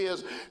tell you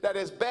is that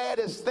as bad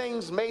as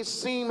things may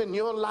seem in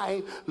your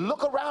life,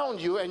 look around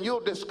you and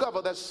you'll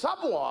discover that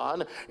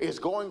someone is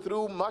going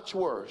through much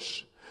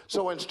worse.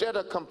 So instead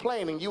of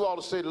complaining, you ought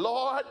to say,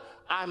 Lord,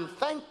 I'm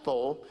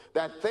thankful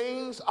that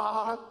things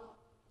are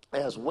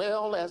as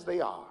well as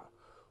they are.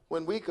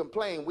 When we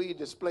complain, we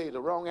display the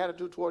wrong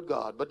attitude toward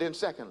God. But then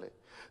secondly,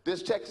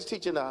 this text is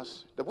teaching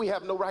us that we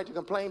have no right to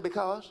complain,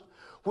 because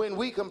when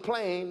we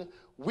complain,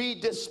 we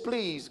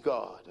displease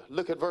God.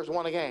 Look at verse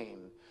 1 again.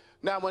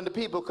 Now when the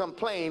people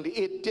complained,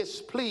 it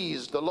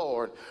displeased the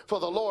Lord, for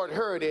the Lord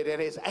heard it,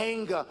 and his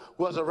anger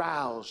was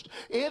aroused.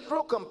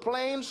 Israel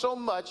complained so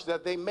much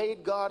that they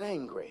made God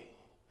angry.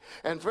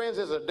 And friends,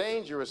 it's a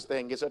dangerous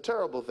thing. It's a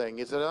terrible thing.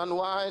 It's an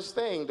unwise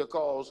thing to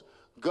cause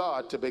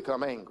God to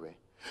become angry.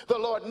 The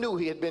Lord knew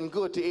he had been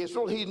good to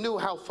Israel. He knew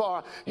how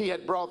far he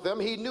had brought them.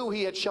 He knew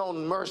he had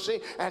shown mercy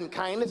and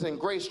kindness and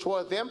grace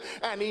toward them.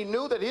 And he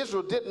knew that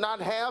Israel did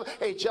not have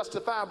a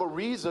justifiable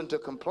reason to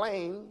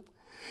complain.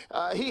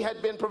 He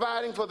had been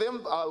providing for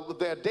them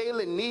their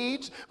daily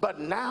needs, but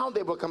now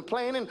they were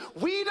complaining,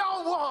 we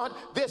don't want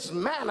this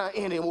manna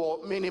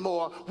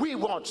anymore. We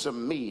want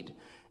some meat.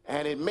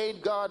 And it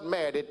made God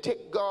mad. It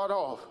ticked God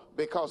off,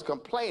 because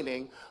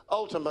complaining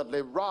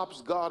ultimately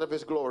robs God of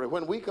his glory.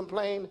 When we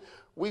complain,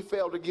 we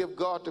fail to give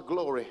God the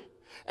glory.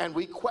 And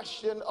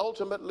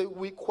ultimately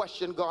we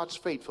question God's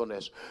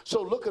faithfulness.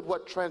 So look at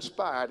what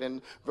transpired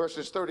in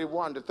verses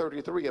 31 to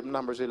 33 of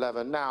Numbers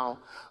 11. Now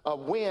a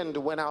wind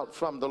went out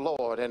from the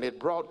Lord, and it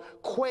brought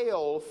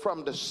quail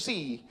from the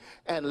sea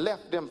and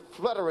left them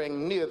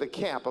fluttering near the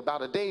camp,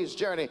 about a day's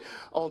journey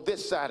on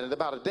this side and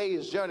about a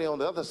day's journey on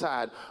the other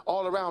side,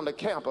 all around the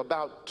camp,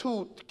 about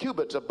 2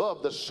 cubits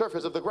above the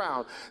surface of the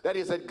ground. That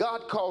is, that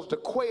God caused the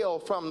quail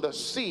from the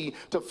sea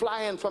to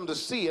fly in from the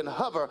sea and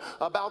hover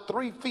about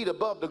 3 feet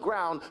above the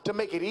ground, to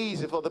make it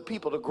easy for the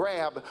people to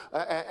grab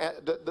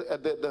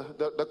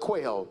the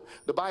quail.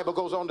 The Bible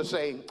goes on to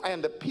say,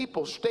 and the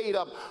people stayed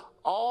up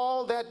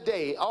all that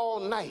day,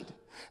 all night,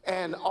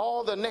 and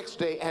all the next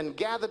day, and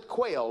gathered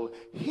quail.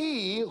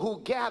 He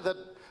who gathered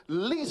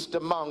least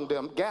among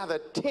them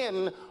gathered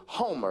 10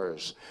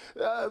 homers.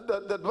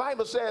 The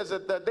Bible says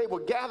that they were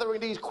gathering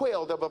these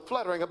quail that were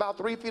fluttering about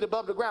 3 feet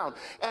above the ground.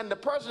 And the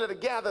person that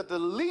had gathered the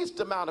least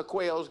amount of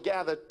quails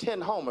gathered 10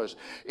 homers.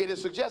 It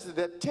is suggested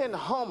that 10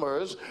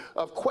 homers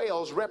of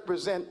quails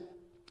represent,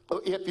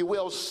 if you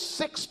will,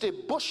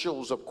 60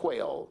 bushels of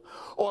quail,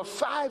 or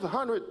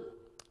 500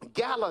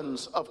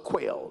 gallons of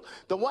quail.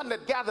 The one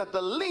that gathered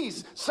the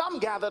least, some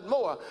gathered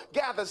more,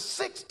 gathered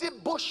 60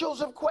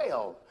 bushels of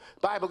quail.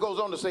 Bible goes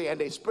on to say, and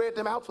they spread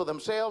them out for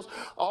themselves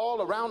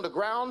all around the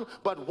ground.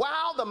 But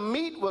while the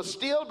meat was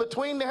still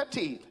between their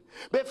teeth,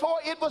 before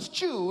it was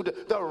chewed,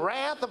 the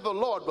wrath of the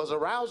Lord was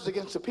aroused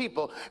against the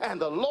people, and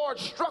the Lord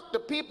struck the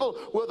people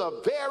with a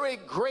very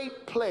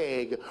great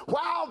plague.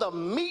 While the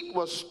meat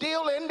was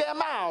still in their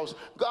mouths,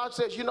 God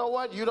says, you know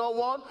what? You don't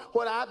want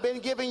what I've been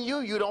giving you.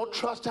 You don't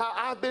trust how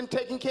I've been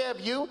taking care of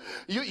you.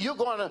 You're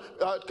going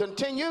to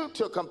continue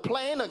to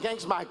complain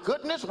against my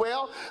goodness.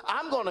 Well,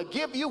 I'm going to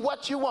give you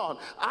what you want.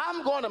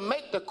 I'm going to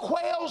make the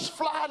quails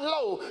fly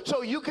low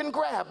so you can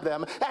grab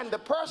them. And the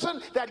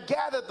person that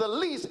gathered the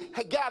least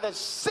had gathered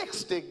 60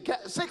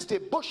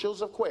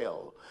 bushels of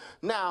quail.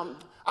 Now,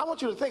 I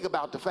want you to think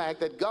about the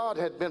fact that God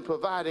had been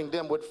providing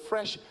them with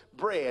fresh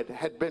bread,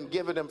 had been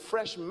giving them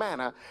fresh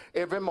manna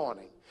every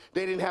morning.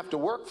 They didn't have to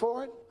work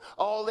for it.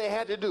 All they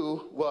had to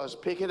do was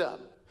pick it up.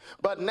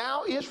 But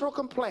now Israel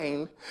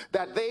complained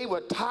that they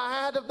were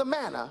tired of the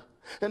manna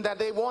and that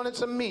they wanted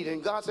some meat.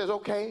 And God says,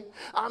 okay,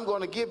 I'm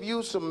going to give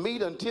you some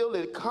meat until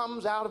it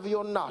comes out of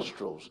your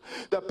nostrils.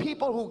 The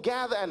people who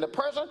gather, and the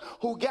person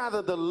who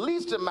gathered the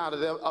least amount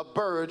of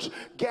birds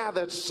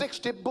gathered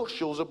 60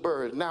 bushels of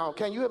birds. Now,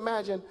 can you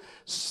imagine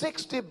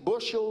 60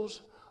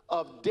 bushels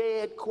of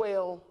dead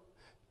quail?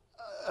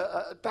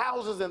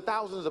 Thousands and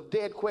thousands of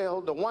dead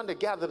quail. The one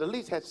that gathered the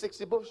least had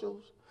 60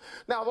 bushels.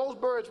 Now, those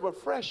birds were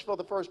fresh for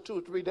the first 2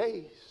 or 3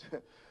 days.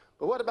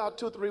 But what about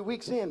 2 or 3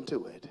 weeks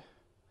into it?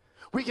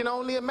 We can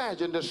only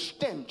imagine the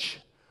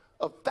stench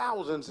of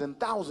thousands and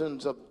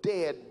thousands of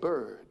dead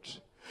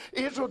birds.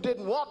 Israel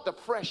didn't want the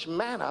fresh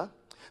manna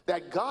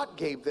that God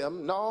gave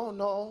them.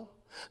 No.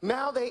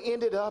 Now they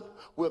ended up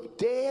with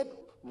dead,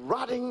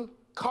 rotting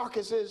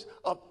carcasses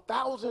of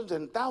thousands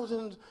and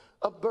thousands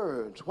of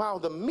birds. While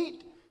the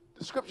meat,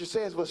 the scripture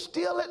says, was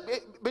still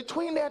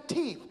between their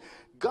teeth,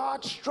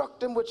 God struck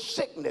them with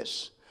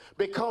sickness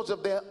because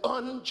of their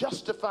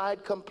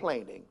unjustified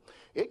complaining.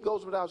 It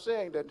goes without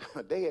saying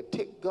that they had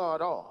ticked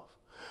God off.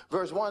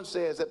 Verse 1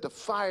 says that the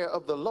fire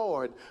of the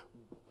Lord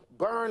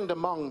burned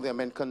among them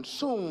and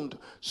consumed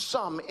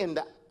some in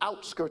the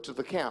outskirts of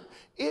the camp.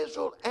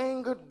 Israel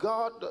angered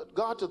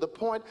God to the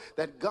point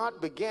that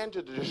God began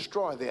to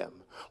destroy them.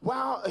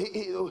 While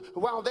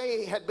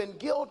they had been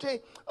guilty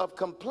of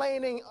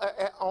complaining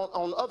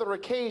on other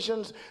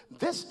occasions,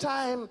 this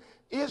time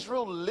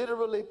Israel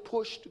literally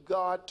pushed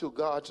God to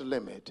God's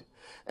limit.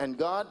 And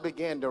God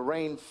began to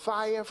rain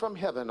fire from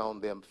heaven on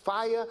them.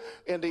 Fire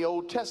in the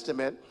Old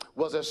Testament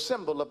was a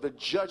symbol of the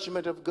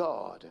judgment of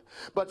God.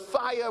 But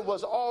fire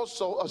was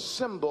also a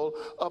symbol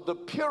of the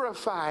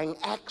purifying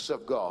acts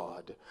of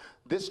God.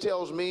 This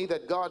tells me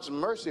that God's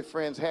mercy,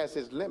 friends, has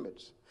his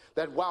limits.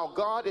 That while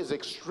God is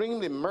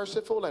extremely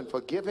merciful and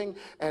forgiving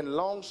and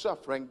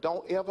long-suffering,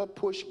 don't ever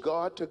push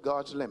God to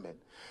God's limit.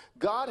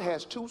 God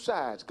has two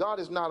sides. God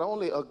is not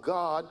only a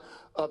God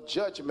of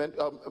judgment,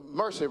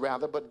 mercy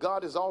rather, but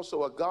God is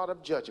also a God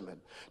of judgment.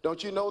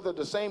 Don't you know that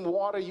the same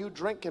water you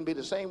drink can be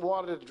the same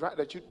water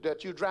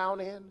that you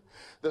drown in?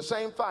 The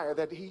same fire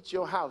that heats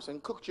your house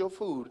and cooks your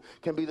food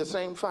can be the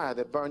same fire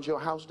that burns your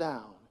house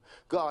down.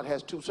 God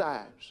has two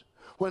sides.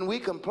 When we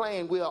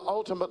complain, we are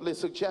ultimately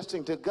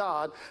suggesting to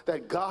God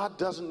that God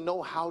doesn't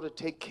know how to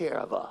take care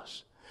of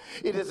us.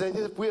 It is as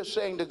if we're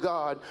saying to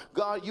God,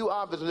 God, you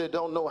obviously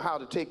don't know how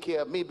to take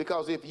care of me,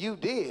 because if you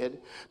did,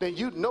 then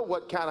you'd know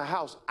what kind of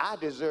house I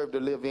deserve to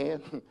live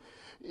in.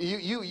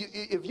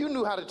 If you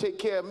knew how to take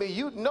care of me,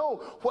 you'd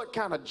know what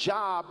kind of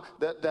job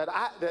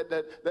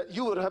that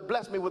you would have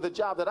blessed me with, a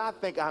job that I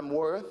think I'm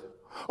worth.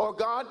 Or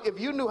God, if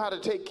you knew how to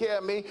take care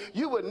of me,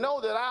 you would know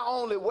that I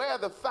only wear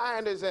the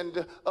finest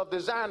of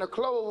designer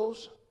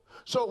clothes.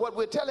 So what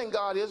we're telling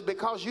God is,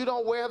 because you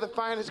don't wear the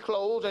finest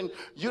clothes, and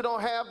you don't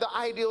have the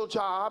ideal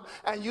job,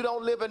 and you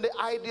don't live in the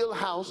ideal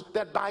house,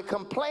 that by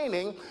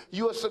complaining,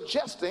 you are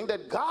suggesting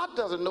that God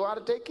doesn't know how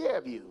to take care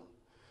of you.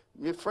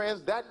 Your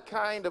friends, that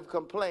kind of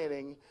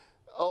complaining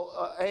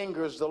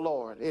angers the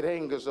Lord. It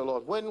angers the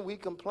Lord. When we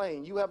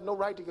complain, you have no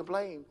right to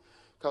complain,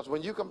 because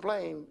when you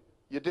complain,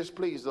 you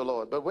displease the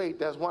Lord. But wait,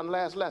 there's one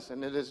last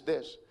lesson. It is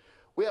this: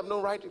 we have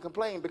no right to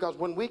complain, because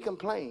when we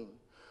complain,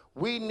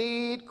 we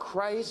need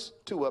Christ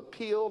to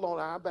appeal on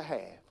our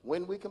behalf.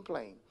 When we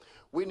complain,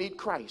 we need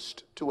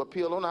Christ to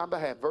appeal on our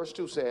behalf. Verse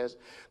 2 says,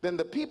 then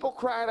the people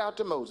cried out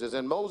to Moses,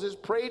 and Moses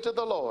prayed to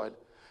the Lord.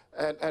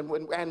 And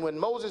when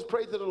Moses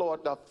prayed to the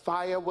Lord, the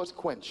fire was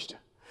quenched.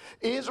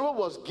 Israel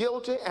was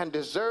guilty and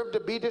deserved to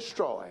be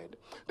destroyed.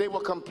 They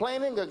were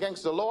complaining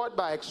against the Lord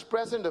by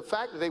expressing the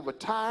fact that they were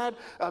tired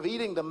of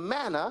eating the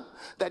manna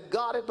that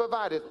God had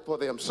provided for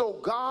them. So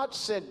God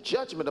sent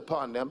judgment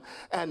upon them,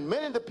 and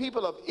many of the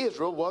people of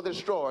Israel were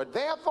destroyed.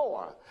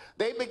 Therefore,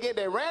 they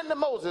ran to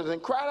Moses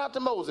and cried out to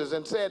Moses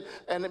and said,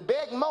 and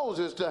begged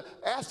Moses to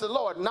ask the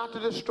Lord not to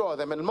destroy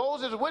them. And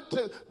Moses went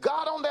to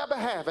God on their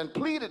behalf and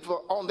pleaded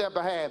on their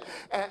behalf.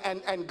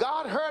 And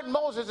God heard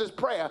Moses'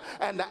 prayer,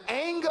 and the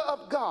anger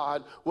of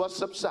God was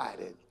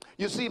subsided.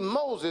 You see,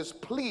 Moses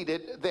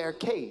pleaded their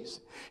case.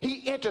 He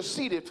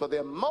interceded for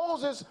them.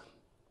 Moses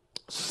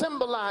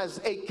symbolized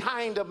a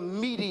kind of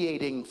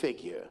mediating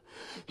figure.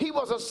 He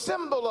was a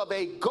symbol of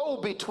a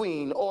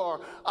go-between,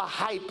 or a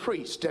high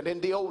priest. And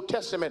in the Old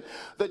Testament,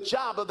 the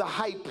job of the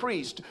high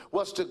priest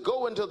was to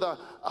go into the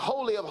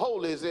Holy of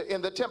Holies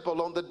in the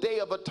temple on the Day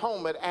of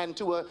Atonement and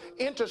to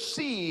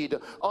intercede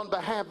on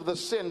behalf of the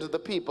sins of the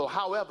people.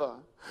 However,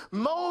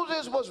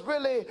 Moses was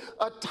really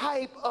a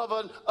type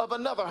of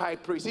another high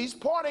priest. He's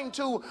pointing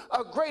to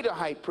a greater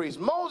high priest.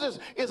 Moses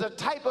is a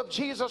type of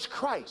Jesus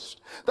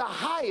Christ, the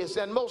highest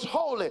and most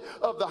holy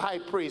of the high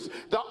priests.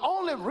 The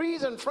only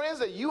reason, friends,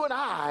 that you and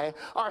I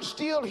are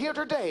still here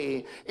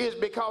today is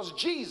because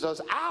Jesus,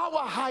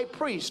 our high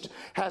priest,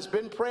 has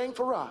been praying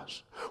for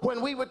us.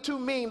 When we were too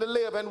mean to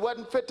live and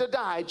wasn't fit to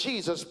die,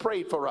 Jesus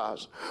prayed for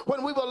us.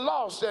 When we were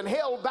lost and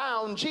hell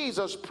bound,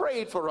 Jesus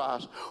prayed for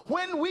us.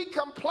 When we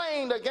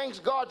complained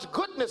against God's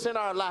goodness in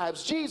our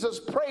lives, Jesus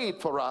prayed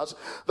for us.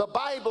 The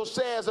Bible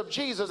says of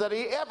Jesus that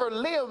he ever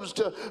lives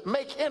to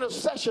make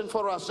intercession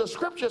for us. The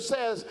scripture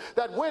says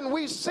that when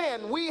we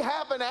sin, we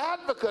have an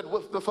advocate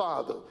with the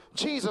Father,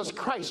 Jesus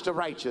Christ the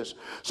righteous.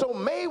 So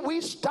may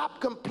we stop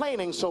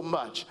complaining so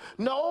much.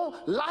 No,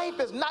 life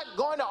is not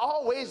going to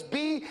always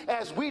be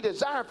as we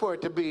desire for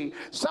it to be.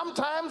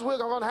 Sometimes we're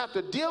going to have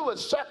to deal with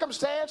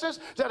circumstances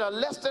that are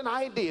less than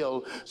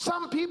ideal.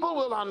 Some people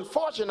will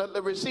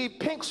unfortunately receive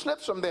pink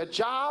slips from their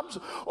jobs,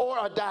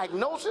 or a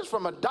diagnosis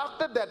from a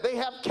doctor that they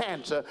have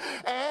cancer.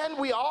 And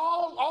we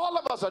all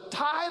of us are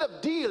tired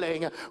of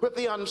dealing with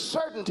the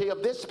uncertainty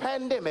of this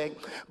pandemic.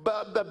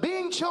 But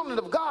being children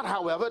of God,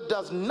 however,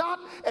 does not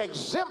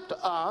exempt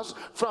us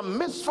from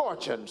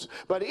misfortunes.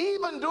 But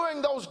even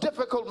during those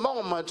difficult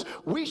moments,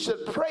 we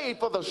should pray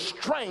for the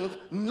strength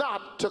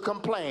not to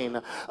complain.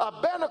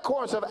 A better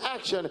course of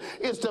action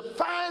is to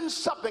find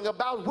something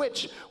about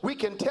which we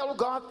can tell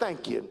God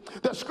thank you.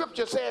 The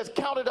scripture says,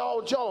 count it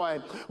all joy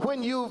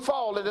when you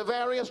fall into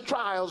various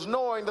trials,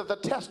 knowing that the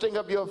testing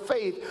of your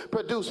faith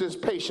produces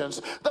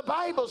patience. The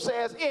Bible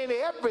says, in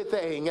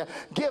everything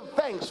give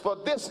thanks, for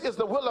this is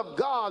the will of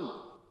God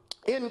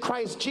in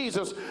Christ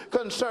Jesus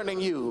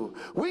concerning you.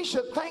 We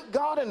should thank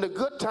God in the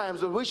good times,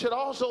 but we should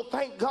also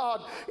thank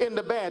God in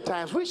the bad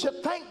times. We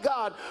should thank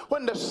God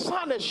when the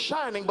sun is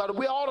shining, but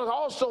we ought to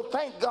also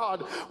thank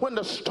God when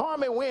the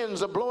stormy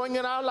winds are blowing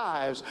in our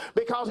lives,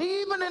 because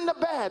even in the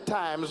bad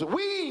times,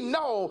 we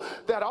know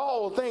that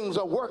all things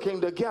are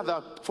working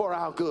together for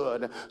our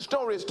good.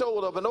 Story is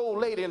told of an old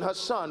lady and her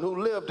son who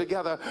lived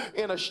together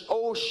in an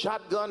old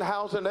shotgun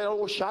house, and that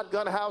old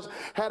shotgun house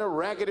had a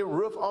raggedy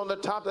roof on the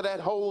top that had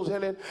holes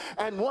in it.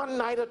 And one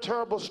night a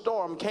terrible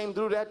storm came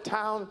through that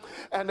town,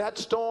 and that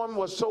storm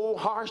was so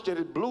harsh that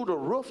it blew the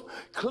roof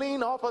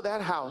clean off of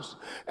that house.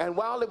 And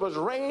while it was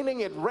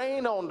raining, it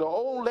rained on the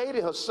old lady,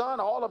 her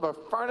son, all of her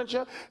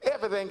furniture.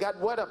 Everything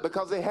got wet up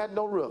because they had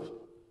no roof.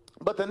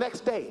 But the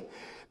next day,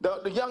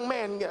 the young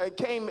man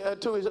came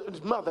to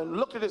his mother and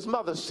looked at his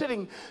mother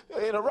sitting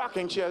in a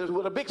rocking chair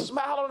with a big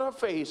smile on her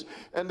face.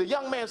 And the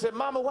young man said,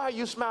 "Mama, why are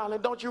you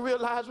smiling? Don't you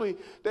realize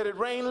that it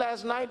rained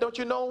last night? Don't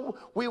you know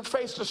we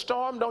faced a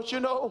storm? Don't you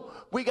know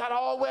we got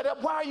all wet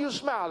up? Why are you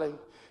smiling?"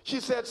 She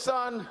said,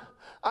 "Son,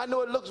 I know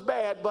it looks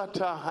bad, but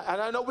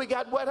and I know we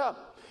got wet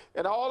up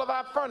and all of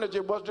our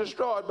furniture was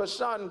destroyed. But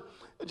son,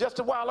 just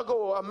a while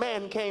ago, a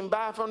man came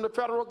by from the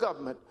federal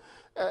government,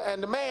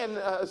 And the man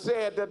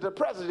said that the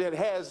president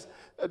has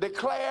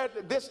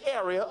declared this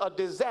area a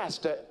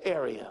disaster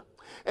area.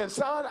 And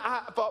son,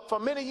 for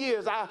many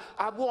years,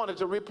 I wanted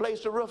to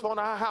replace the roof on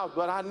our house,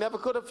 but I never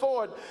could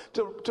afford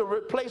to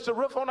replace the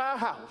roof on our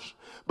house.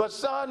 But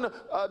son,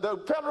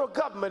 the federal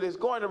government is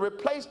going to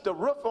replace the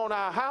roof on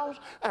our house,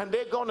 and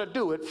they're going to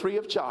do it free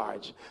of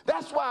charge.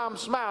 That's why I'm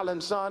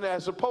smiling, son,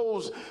 as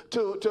opposed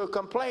to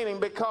complaining,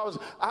 because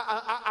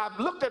I've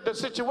looked at the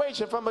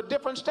situation from a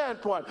different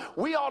standpoint.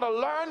 We ought to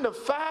learn to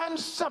find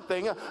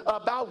something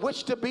about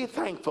which to be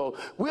thankful.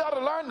 We ought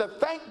to learn to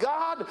thank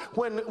God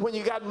when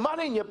you got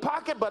money in your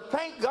pocket, but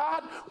thank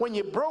God when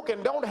you're broke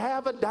and don't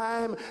have a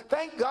dime.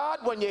 Thank God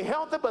when you're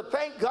healthy, but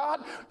thank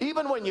God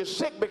even when you're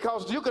sick,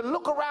 because you can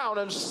look around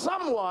and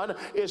someone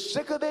is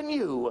sicker than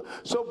you.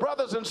 So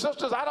brothers and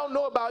sisters, I don't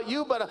know about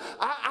you, but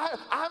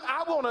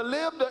I want to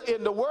live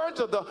in the words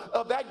of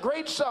that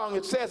great song.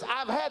 It says,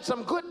 I've had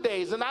some good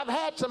days and I've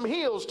had some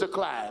hills to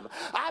climb.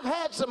 I've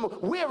had some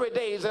weary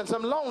days and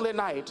some lonely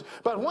nights.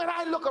 But when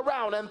I look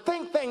around and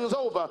think things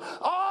over,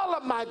 all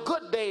of my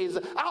good days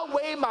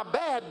outweigh my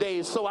bad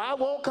days, so I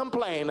won't complain.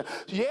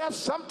 Yes,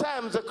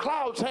 sometimes the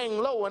clouds hang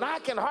low and I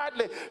can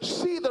hardly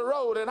see the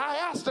road, and I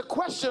ask the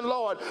question,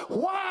 Lord,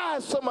 why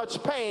so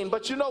much pain?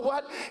 But you know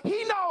what?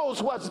 He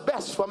knows what's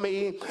best for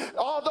me,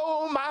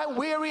 although my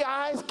weary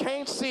eyes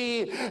can't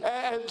see.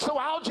 And so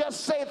I'll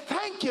just say,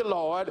 thank you,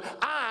 Lord.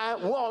 I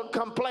won't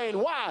complain.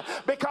 Why?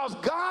 Because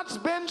God's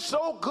been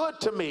so good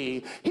to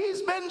me.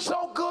 He's been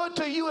so good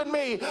to you and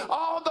me,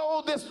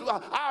 although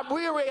our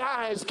weary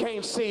eyes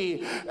can't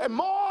see. And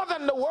more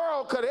than the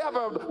world could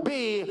ever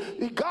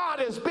be, God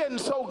has been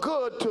so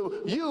good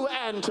to you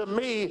and to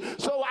me.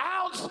 So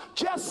I'll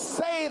just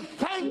say,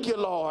 thank you,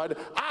 Lord.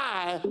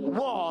 I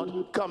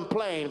won't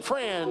complain.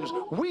 Friends,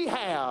 we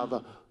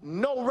have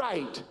no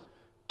right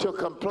to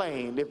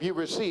complain. If you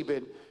receive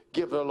it,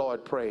 give the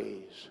Lord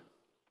praise.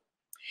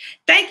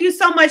 Thank you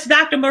so much,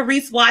 Dr.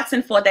 Maurice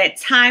Watson, for that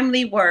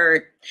timely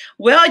word.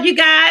 Well, you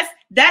guys,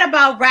 that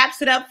about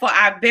wraps it up for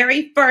our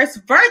very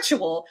first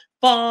virtual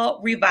fall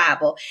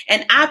revival.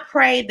 And I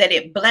pray that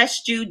it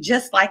blessed you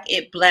just like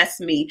it blessed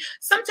me.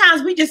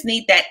 Sometimes we just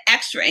need that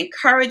extra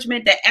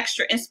encouragement, that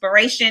extra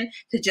inspiration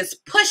to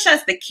just push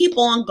us to keep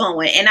on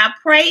going. And I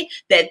pray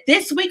that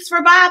this week's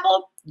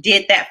revival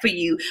did that for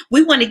you.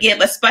 We want to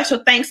give a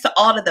special thanks to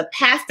all of the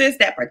pastors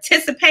that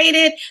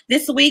participated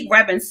this week.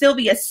 Reverend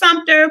Sylvia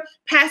Sumter,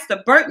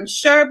 Pastor Burton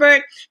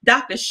Sherbert,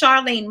 Dr.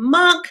 Charlene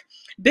Monk,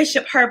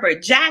 Bishop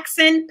Herbert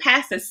Jackson,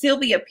 Pastor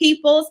Sylvia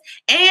Peoples,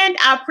 and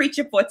our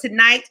preacher for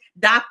tonight,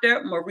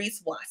 Dr.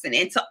 Maurice Watson.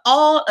 And to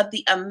all of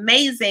the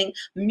amazing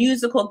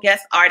musical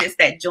guest artists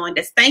that joined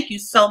us, thank you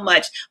so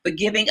much for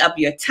giving up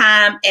your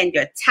time and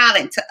your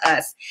talent to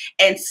us.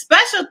 And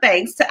special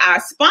thanks to our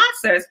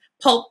sponsors,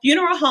 Pope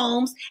Funeral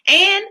Homes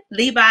and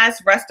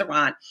Levi's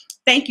Restaurant.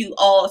 Thank you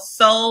all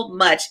so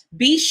much.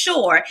 Be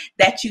sure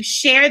that you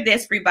share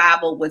this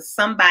revival with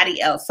somebody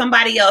else.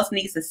 Somebody else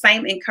needs the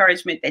same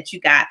encouragement that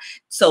you got.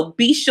 So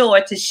be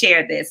sure to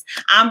share this.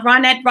 I'm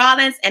Ronette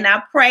Rollins, and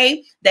I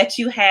pray that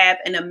you have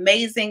an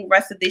amazing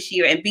rest of this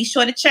year. And be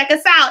sure to check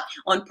us out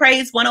on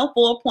Praise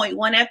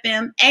 104.1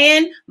 FM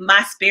and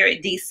My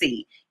Spirit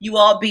DC. You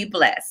all be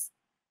blessed.